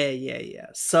 Yeah.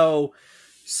 So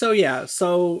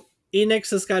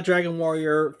Enix has got Dragon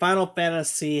Warrior. Final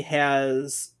Fantasy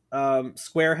has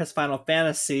Square has Final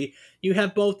Fantasy. You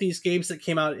have both these games that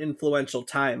came out at influential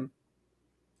time.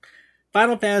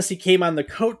 Final Fantasy came on the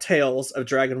coattails of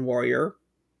Dragon Warrior,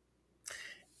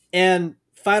 and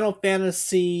Final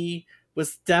Fantasy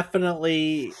was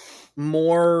definitely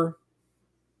more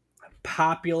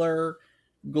popular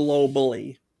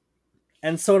globally.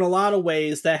 And so, in a lot of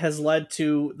ways, that has led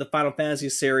to the Final Fantasy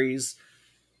series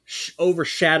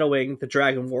overshadowing the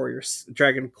Dragon Warriors,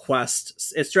 Dragon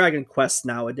Quest. It's Dragon Quest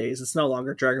nowadays. It's no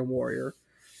longer Dragon Warrior.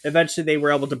 Eventually, they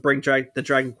were able to bring the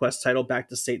Dragon Quest title back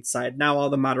to stateside. Now, all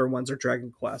the modern ones are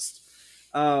Dragon Quest.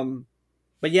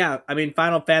 But yeah, I mean,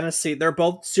 Final Fantasy, they're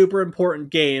both super important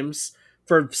games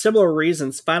for similar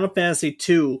reasons. Final Fantasy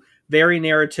 2, very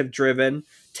narrative driven,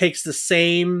 takes the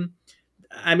same.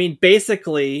 I mean,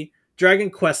 basically,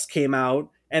 Dragon Quest came out,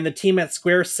 and the team at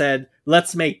Square said,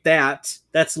 let's make that.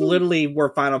 That's literally where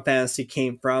Final Fantasy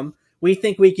came from. We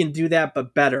think we can do that,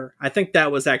 but better. I think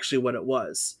that was actually what it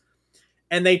was.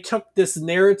 And they took this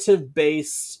narrative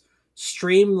based,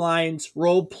 streamlined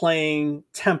role playing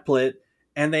template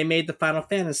and they made the Final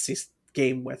Fantasy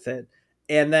game with it.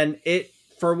 And then it,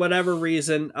 for whatever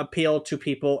reason, appealed to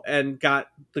people and got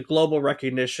the global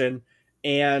recognition,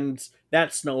 and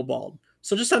that snowballed.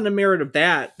 So just on the merit of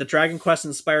that, the Dragon Quest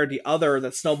inspired the other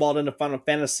that snowballed into Final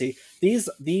Fantasy. These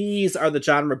are the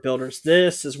genre builders.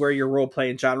 This is where your role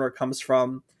playing genre comes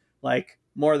from, like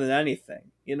more than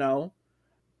anything, you know.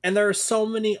 And there are so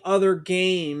many other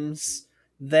games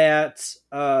that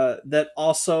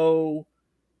also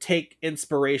take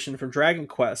inspiration from Dragon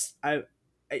Quest. I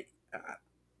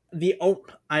the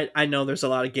I know there's a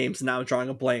lot of games now. I'm drawing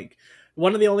a blank.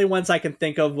 One of the only ones I can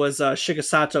think of was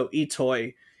Shigesato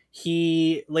Itoi.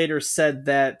 He later said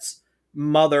that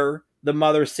the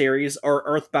Mother series, or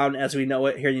Earthbound as we know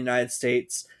it here in the United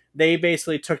States, they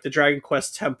basically took the Dragon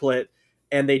Quest template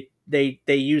and they they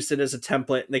used it as a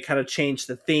template, and they kind of changed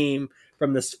the theme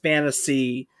from this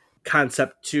fantasy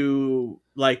concept to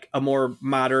like a more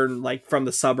modern, like from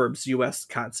the suburbs US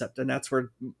concept, and that's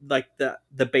where like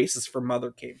the basis for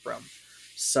Mother came from.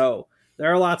 So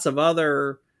there are lots of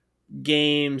other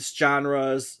games,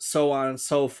 genres, so on and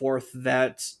so forth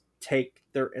that take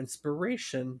their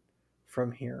inspiration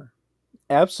from here.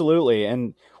 Absolutely.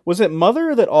 And was it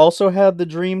Mother that also had the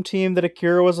dream team that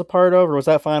Akira was a part of, or was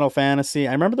that Final Fantasy?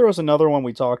 I remember there was another one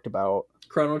we talked about.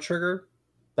 Chrono Trigger?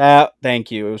 That,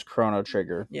 thank you, it was Chrono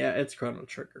Trigger. Yeah, it's Chrono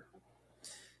Trigger.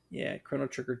 Yeah, Chrono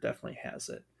Trigger definitely has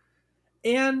it.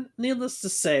 And needless to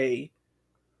say,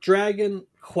 Dragon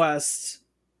Quest,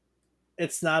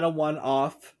 it's not a one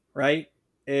off, right?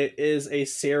 It is a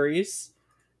series.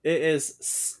 It is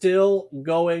still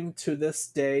going to this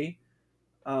day.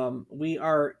 We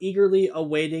are eagerly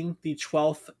awaiting the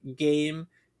 12th game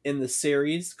in the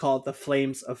series called The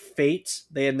Flames of Fate.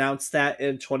 They announced that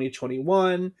in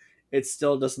 2021. It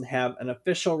still doesn't have an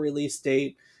official release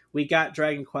date. We got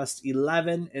Dragon Quest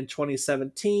 11 in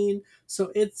 2017,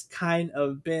 so it's kind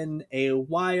of been a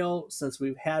while since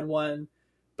we've had one.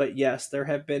 But yes, there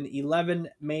have been 11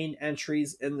 main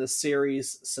entries in the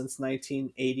series since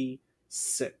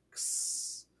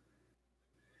 1986.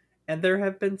 And there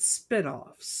have been spin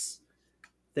offs.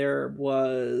 There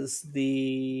was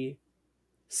the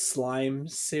Slime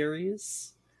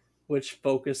series, which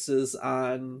focuses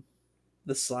on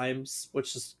the slimes,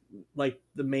 which is like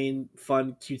the main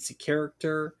fun cutesy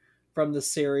character from the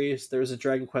series. There's a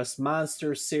Dragon Quest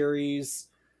Monster series.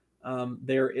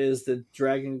 There is the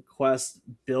Dragon Quest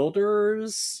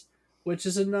Builders, which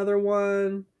is another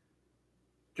one.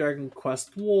 Dragon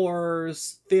Quest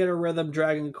Wars, Theater Rhythm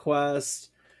Dragon Quest.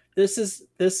 This is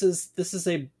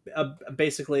a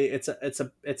basically it's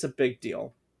a big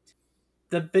deal.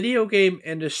 The video game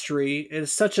industry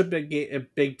is such a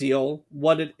big deal.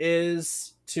 What it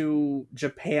is to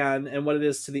Japan and what it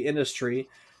is to the industry,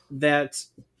 that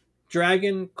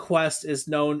Dragon Quest is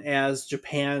known as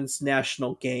Japan's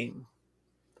national game.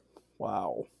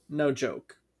 Wow. No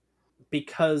joke,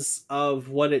 because of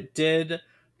what it did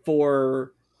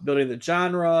for building the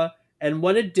genre and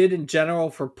what it did in general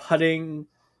for putting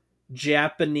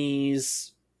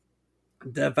Japanese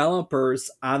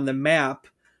developers on the map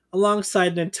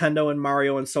alongside Nintendo and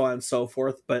Mario and so on and so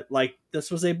forth. But like,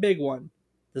 this was a big one.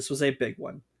 This was a big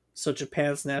one. So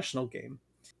Japan's national game.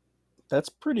 That's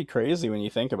pretty crazy when you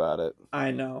think about it.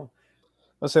 I know.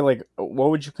 Let's say, like, what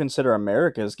would you consider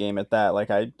America's game at that? Like,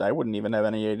 I wouldn't even have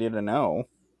any idea to know.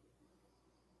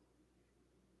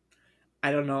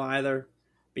 I don't know either,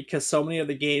 because so many of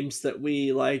the games that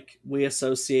we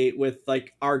associate with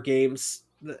like our games,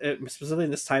 specifically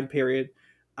in this time period,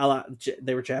 a lot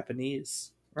they were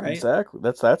Japanese, right? Exactly.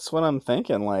 That's what I'm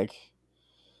thinking. Like,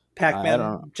 I don't know.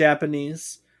 Pac-Man,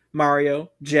 Japanese.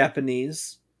 Mario,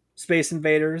 Japanese. Space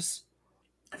Invaders.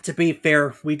 To be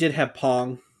fair, we did have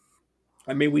Pong.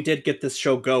 I mean, we did get this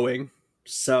show going,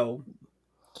 so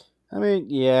I mean,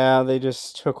 yeah, they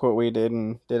just took what we did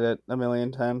and did it a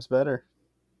million times better.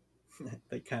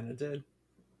 they kind of did.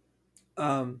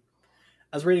 Um,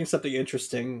 I was reading something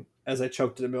interesting as I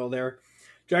choked in the middle there.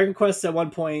 Dragon Quest at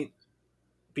one point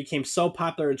became so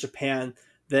popular in Japan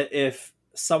that if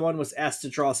someone was asked to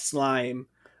draw slime,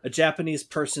 a Japanese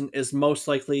person is most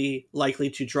likely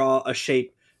to draw a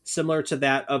shape similar to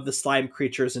that of the slime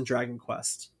creatures in Dragon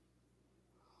Quest,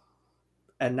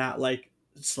 and not like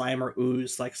slime or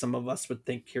ooze like some of us would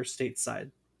think here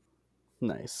stateside.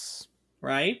 Nice.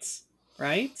 Right?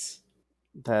 Right?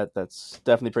 That's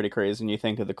definitely pretty crazy when you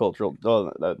think of the cultural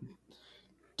the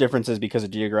differences because of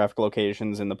geographic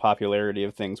locations and the popularity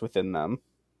of things within them.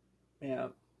 Yeah.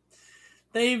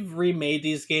 They've remade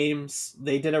these games.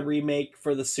 They did a remake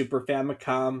for the Super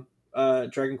Famicom,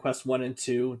 Dragon Quest 1 and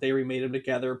 2. They remade them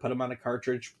together, put them on a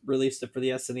cartridge, released it for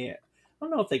the SNES. I don't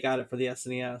know if they got it for the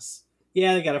SNES.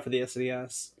 Yeah, they got it for the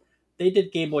SNES. They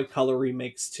did Game Boy Color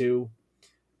remakes too.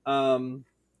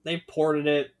 They ported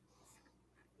it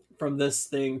from this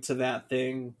thing to that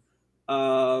thing.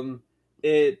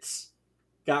 It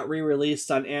got re-released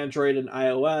on Android and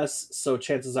iOS, so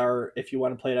chances are, if you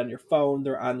want to play it on your phone,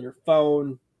 they're on your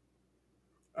phone.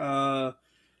 Uh,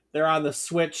 they're on the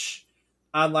Switch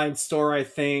online store, I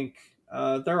think.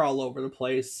 They're all over the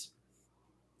place.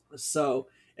 So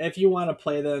if you want to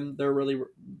play them, they're really,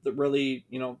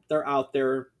 they're out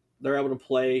there. They're able to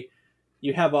play.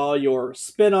 You have all your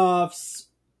spin-offs.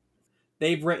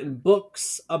 They've written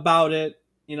books about it.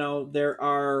 There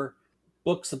are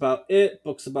books about it,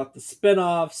 books about the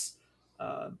spin-offs.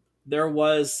 There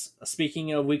was,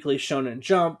 speaking of Weekly Shonen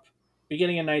Jump,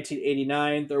 beginning in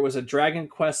 1989, there was a Dragon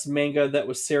Quest manga that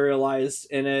was serialized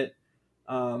in it.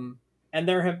 Um, and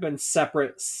there have been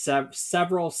several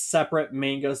separate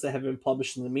mangas that have been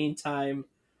published in the meantime.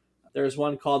 There's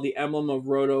one called The Emblem of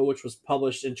Roto, which was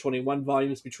published in 21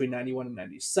 volumes between 91 and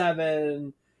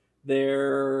 97.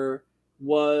 There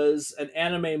was an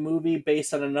anime movie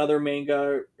based on another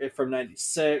manga from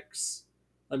 96.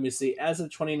 Let me see. As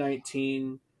of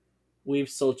 2019, we've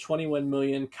sold 21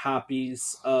 million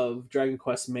copies of Dragon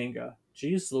Quest manga.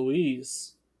 Jeez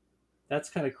Louise. That's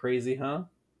kind of crazy, huh?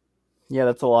 Yeah,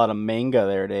 that's a lot of manga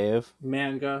there, Dave.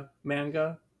 Manga?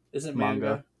 Is it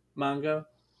Manga. Manga?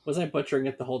 Was I butchering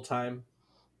it the whole time?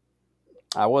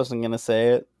 I wasn't gonna say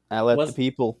it. I let the Was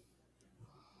people.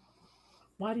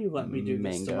 Why do you let me do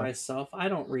this to Manga. myself? I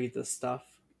don't read this stuff.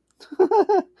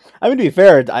 I mean, to be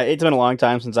fair, it's been a long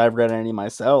time since I've read any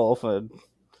myself. That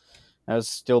was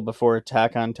still before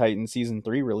Attack on Titan season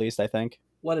 3 released, I think.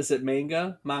 What is it?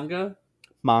 Manga? Manga?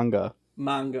 Manga.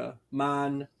 Manga.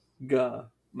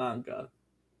 Manga.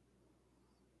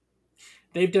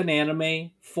 They've done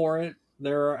anime for it.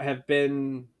 There have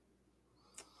been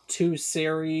two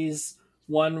series.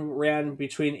 One ran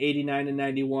between 89 and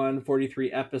 91,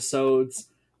 43 episodes.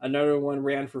 Another one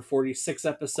ran for 46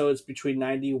 episodes between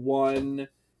 91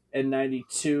 and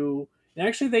 92. And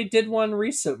actually, they did one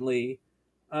recently.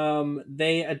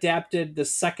 They adapted the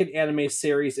second anime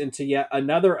series into yet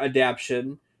another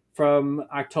adaptation from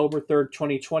October 3rd,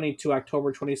 2020 to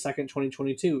October 22nd,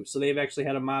 2022. So they've actually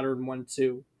had a modern one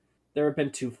too. There have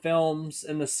been two films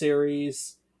in the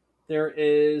series. There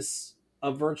is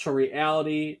a virtual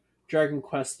reality Dragon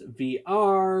Quest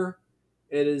VR.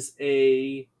 It is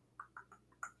a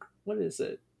what is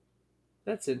it?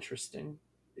 That's interesting.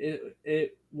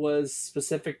 It was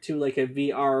specific to like a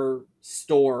VR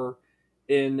store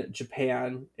in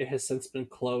Japan. It has since been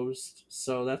closed,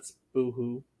 so that's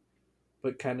boohoo,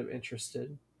 but kind of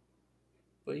interested.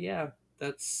 But yeah,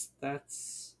 that's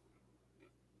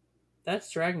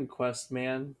Dragon Quest,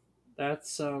 man.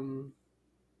 That's um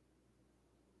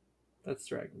that's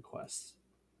Dragon Quest.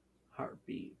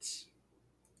 Heartbeat.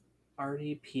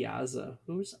 Artie Piazza.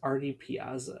 Who's Artie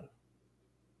Piazza?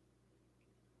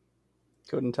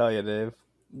 Couldn't tell you, Dave.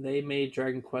 They made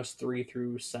Dragon Quest 3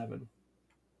 through 7.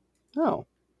 Oh.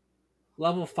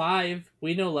 Level 5,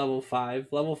 we know Level 5.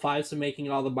 Level 5's been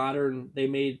making all the modern. They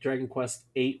made Dragon Quest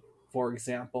 8, for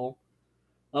example.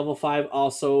 Level 5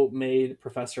 also made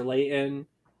Professor Layton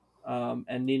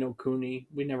and Nino Kuni.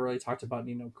 We never really talked about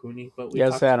Nino Kuni, but we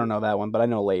Yes, talked. I don't know that one, but I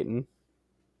know Leighton.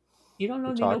 You don't know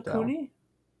We Nino talked that one. Kuni?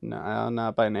 No,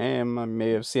 not by name. I may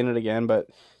have seen it again, but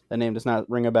the name does not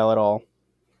ring a bell at all.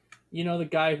 You know the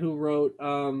guy who wrote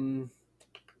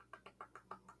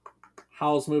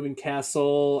Howl's Moving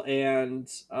Castle and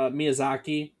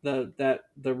Miyazaki, the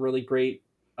really great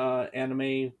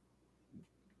anime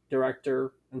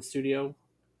director and studio.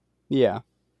 Yeah.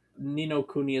 Nino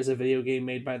Kuni is a video game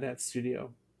made by that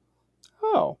studio.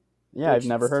 Oh. Yeah, I've Which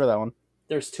never heard of that one.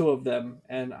 there's two of them,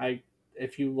 and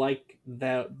if you like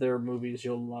their movies,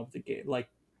 you'll love the game. Like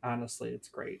honestly, it's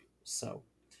great. So,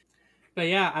 but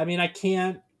yeah, I mean, I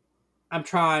can't. I'm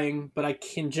trying, but I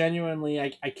can genuinely,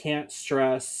 I can't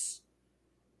stress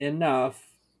enough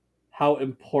how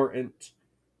important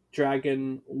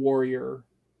Dragon Warrior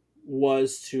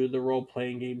was to the role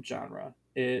playing game genre.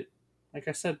 It, like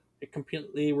I said, it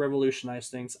completely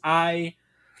revolutionized things. I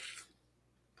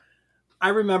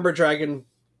remember Dragon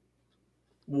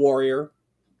Warrior,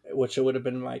 which it would have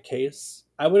been my case.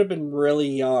 I would have been really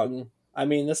young. I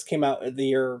mean, this came out the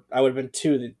year I would have been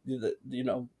two.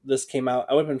 This came out.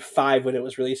 I would have been 5 when it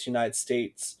was released in the United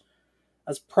States.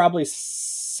 I was probably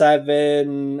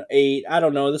 7, 8. I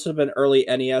don't know. This would have been early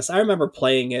NES. I remember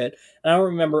playing it. And I don't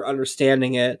remember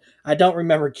understanding it. I don't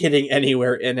remember getting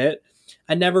anywhere in it.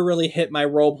 I never really hit my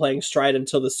role playing stride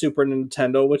until the Super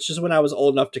Nintendo, which is when I was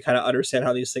old enough to kind of understand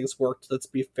how these things worked. Let's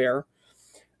be fair.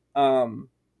 Um,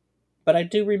 but I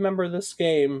do remember this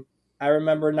game. I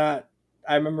remember not.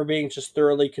 I remember being just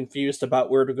thoroughly confused about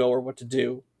where to go or what to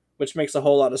do, which makes a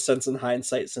whole lot of sense in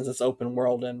hindsight since it's open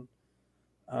world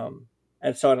um,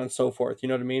 and so on and so forth. You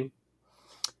know what I mean?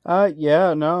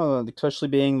 Yeah, no, especially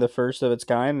being the first of its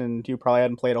kind, and you probably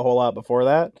hadn't played a whole lot before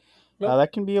that. Nope.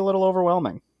 That can be a little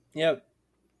overwhelming. Yep.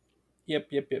 Yep.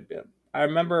 I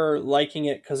remember liking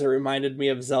it because it reminded me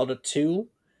of Zelda 2,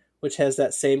 which has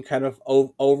that same kind of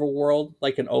overworld,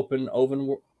 like an overworld.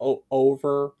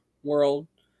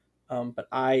 But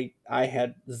I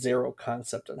had zero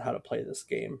concept on how to play this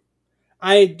game.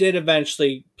 I did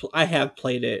eventually. I have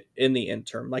played it in the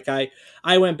interim. Like I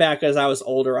went back as I was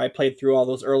older. I played through all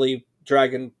those early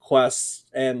Dragon Quests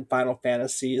and Final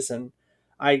Fantasies, and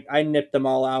I nipped them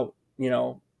all out.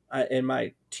 in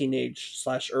my teenage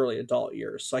slash early adult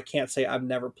years. So I can't say I've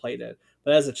never played it.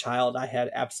 But as a child, I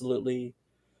had absolutely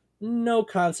no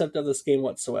concept of this game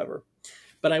whatsoever.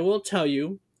 But I will tell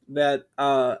you that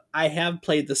I have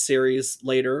played the series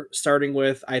later, starting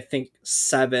with I think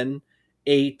 7,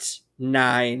 8,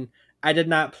 9. I did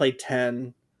not play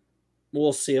 10.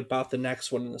 We'll see about the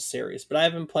next one in the series, but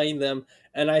I've been playing them,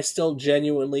 and I still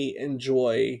genuinely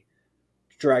enjoy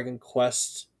Dragon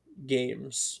Quest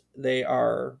games. They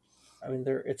are, I mean,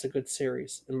 it's a good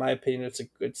series. In my opinion, it's a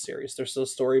good series. They're still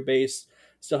story based,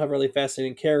 still have really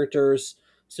fascinating characters,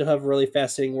 still have really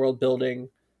fascinating world building.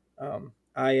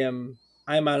 I am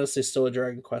honestly still a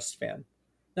Dragon Quest fan.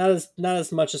 Not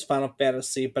as much as Final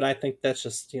Fantasy, but I think that's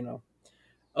just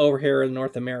over here in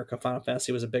North America, Final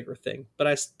Fantasy was a bigger thing. But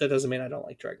that doesn't mean I don't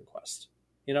like Dragon Quest.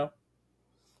 You know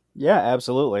Yeah,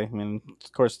 absolutely. I mean,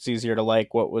 of course, it's easier to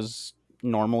like what was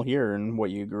normal here and what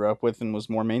you grew up with and was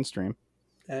more mainstream.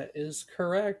 that is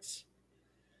correct.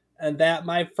 And that,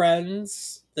 my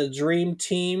friends, the dream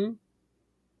team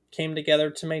came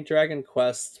together to make Dragon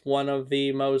Quest one of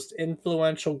the most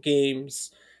influential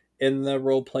games in the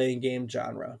role playing game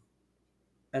genre.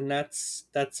 And that's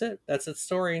it. That's its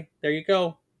story. There you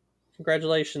go.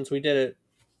 Congratulations, we did it.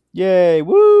 Yay!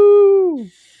 Woo!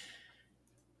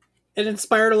 It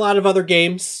inspired a lot of other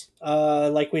games.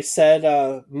 Like we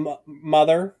said,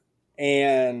 Mother,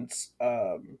 and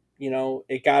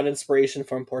it got inspiration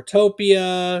from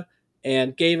Portopia,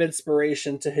 and gave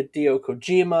inspiration to Hideo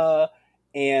Kojima,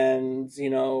 and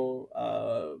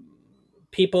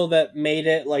people that made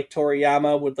it, like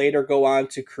Toriyama, would later go on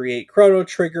to create Chrono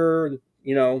Trigger.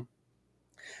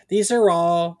 These are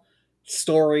all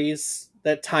stories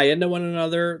that tie into one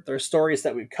another. They're stories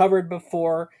that we've covered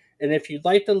before. And if you'd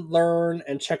like to learn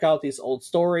and check out these old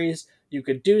stories, you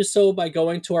could do so by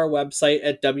going to our website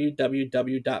at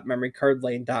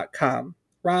www.memorycardlane.com.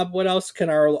 Rob, what else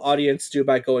can our audience do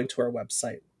by going to our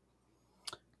website?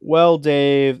 Well,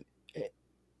 Dave,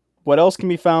 what else can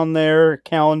be found there?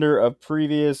 Calendar of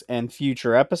previous and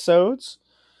future episodes.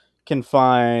 Can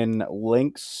find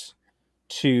links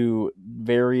to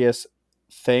various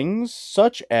things,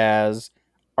 such as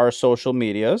our social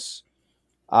medias.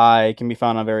 I can be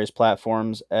found on various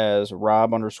platforms as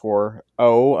Rob underscore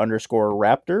O underscore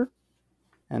Raptor.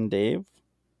 And Dave,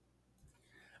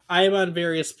 I am on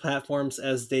various platforms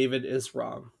as David is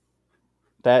wrong.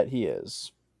 that he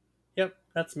is. Yep,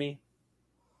 that's me.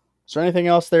 Is there anything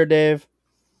else there, Dave?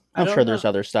 I I'm sure don't there's know.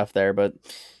 other stuff there, but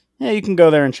yeah, you can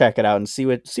go there and check it out and see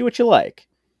what you like.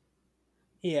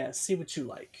 Yeah, see what you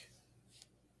like.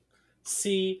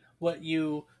 See what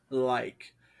you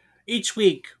like. Each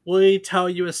week, we tell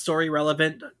you a story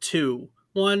relevant to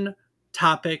one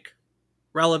topic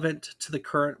relevant to the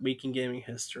current week in gaming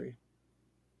history.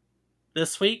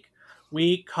 This week,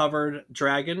 we covered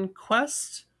Dragon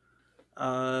Quest,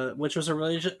 which was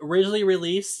originally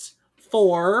released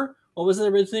for. What was it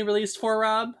originally released for,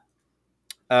 Rob?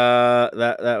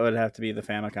 That would have to be the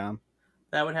Famicom.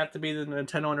 That would have to be the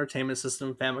Nintendo Entertainment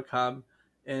System Famicom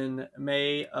in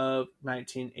May of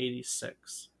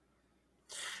 1986.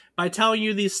 By telling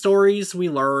you these stories, we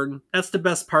learn. That's the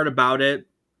best part about it.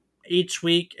 Each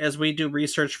week, as we do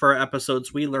research for our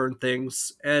episodes, we learn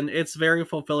things, and it's very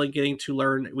fulfilling getting to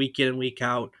learn week in and week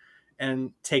out,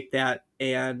 and take that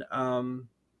and and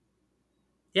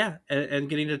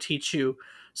getting to teach you.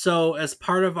 So, as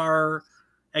part of our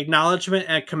acknowledgement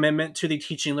and commitment to the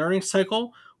teaching learning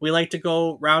cycle, we like to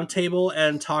go roundtable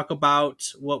and talk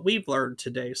about what we've learned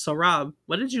today. So, Rob,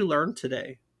 what did you learn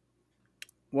today?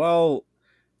 Well,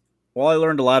 while I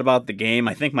learned a lot about the game,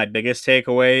 I think my biggest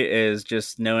takeaway is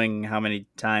just knowing how many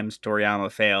times Toriyama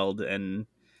failed and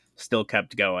still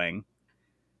kept going.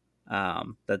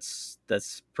 That's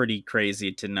pretty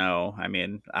crazy to know. I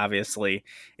mean, obviously,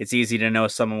 it's easy to know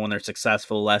someone when they're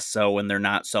successful, less so when they're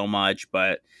not so much.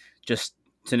 But just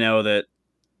to know that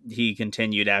he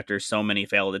continued after so many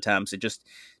failed attempts, it just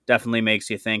definitely makes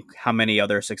you think: how many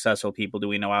other successful people do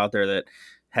we know out there that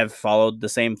have followed the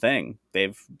same thing?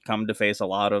 They've come to face a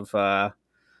lot of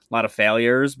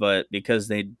failures, but because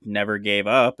they never gave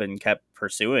up and kept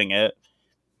pursuing it,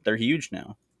 they're huge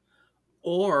now.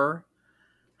 Or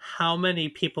how many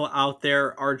people out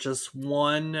there are just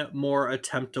one more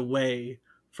attempt away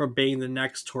from being the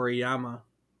next Toriyama?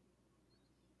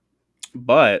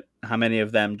 But how many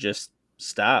of them just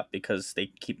stop because they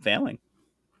keep failing?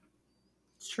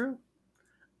 It's true.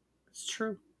 It's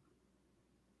true.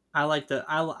 I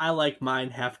like mine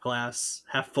half glass,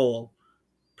 half full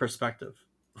perspective.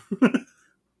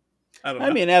 I don't I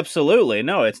know. mean, absolutely.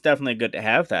 No, it's definitely good to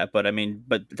have that. But I mean,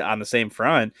 but on the same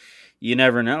front, you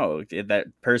never know. That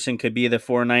person could be the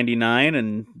 499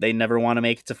 and they never want to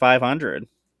make it to 500.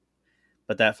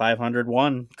 But that 500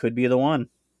 one could be the one.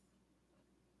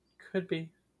 Could be.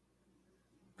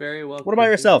 Very well What about could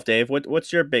be. yourself, Dave?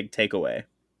 What's your big takeaway?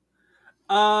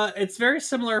 It's very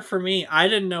similar for me. I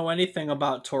didn't know anything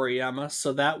about Toriyama,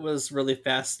 so that was really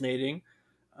fascinating.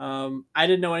 I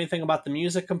didn't know anything about the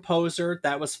music composer.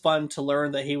 That was fun to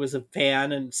learn that he was a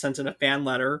fan and sent in a fan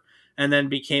letter and then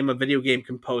became a video game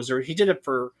composer. He did it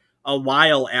for a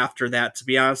while after that, to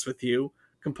be honest with you.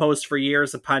 Composed for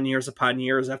years upon years upon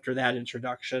years after that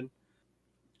introduction.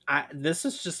 This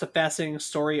is just a fascinating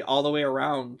story all the way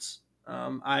around.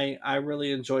 I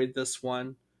really enjoyed this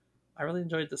one. I really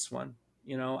enjoyed this one.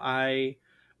 I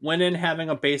went in having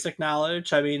a basic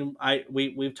knowledge. I mean,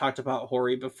 we've talked about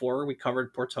Horii before. We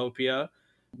covered Portopia.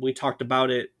 We talked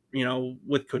about it,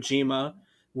 with Kojima.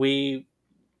 We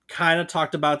kind of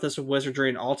talked about this with Wizardry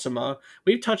and Ultima.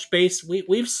 We've touched base.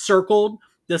 We've circled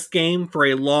this game for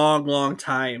a long, long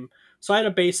time. So I had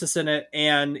a basis in it,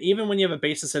 and even when you have a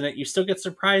basis in it, you still get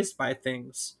surprised by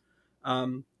things.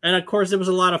 And of course, it was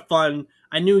a lot of fun.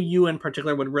 I knew you in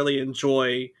particular would really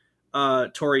enjoy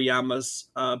Toriyama's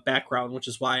background, which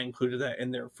is why I included that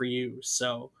in there for you.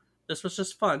 So this was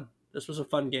just fun. This was a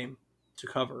fun game to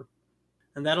cover.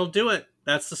 And that'll do it.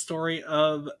 That's the story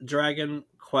of Dragon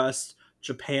Quest,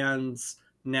 Japan's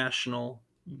national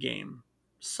game.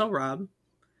 So, Rob,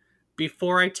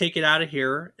 before I take it out of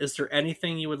here, is there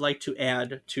anything you would like to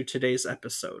add to today's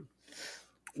episode?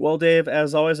 Well, Dave,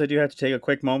 as always, I do have to take a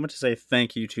quick moment to say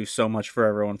thank you to so much for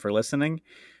everyone for listening.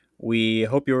 We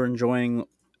hope you're enjoying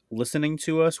listening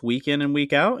to us week in and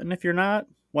week out. And if you're not,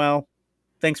 well,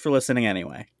 thanks for listening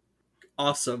anyway.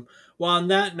 Awesome. Well, on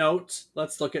that note,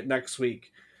 let's look at next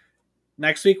week.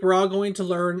 Next week, we're all going to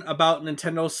learn about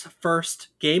Nintendo's first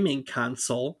gaming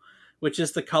console, which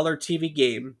is the Color TV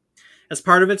game. As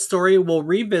part of its story, we'll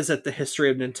revisit the history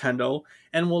of Nintendo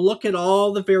and we'll look at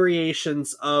all the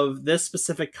variations of this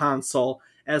specific console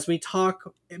as we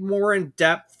talk more in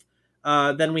depth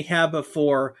than we have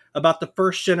before about the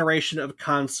first generation of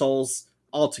consoles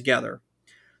altogether.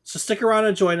 So stick around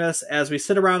and join us as we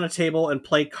sit around a table and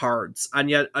play cards on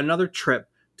yet another trip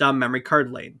down memory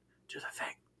card lane. Do the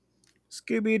thing.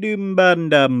 Scooby Doo Bum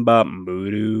Dum Bum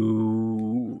Boo Doo.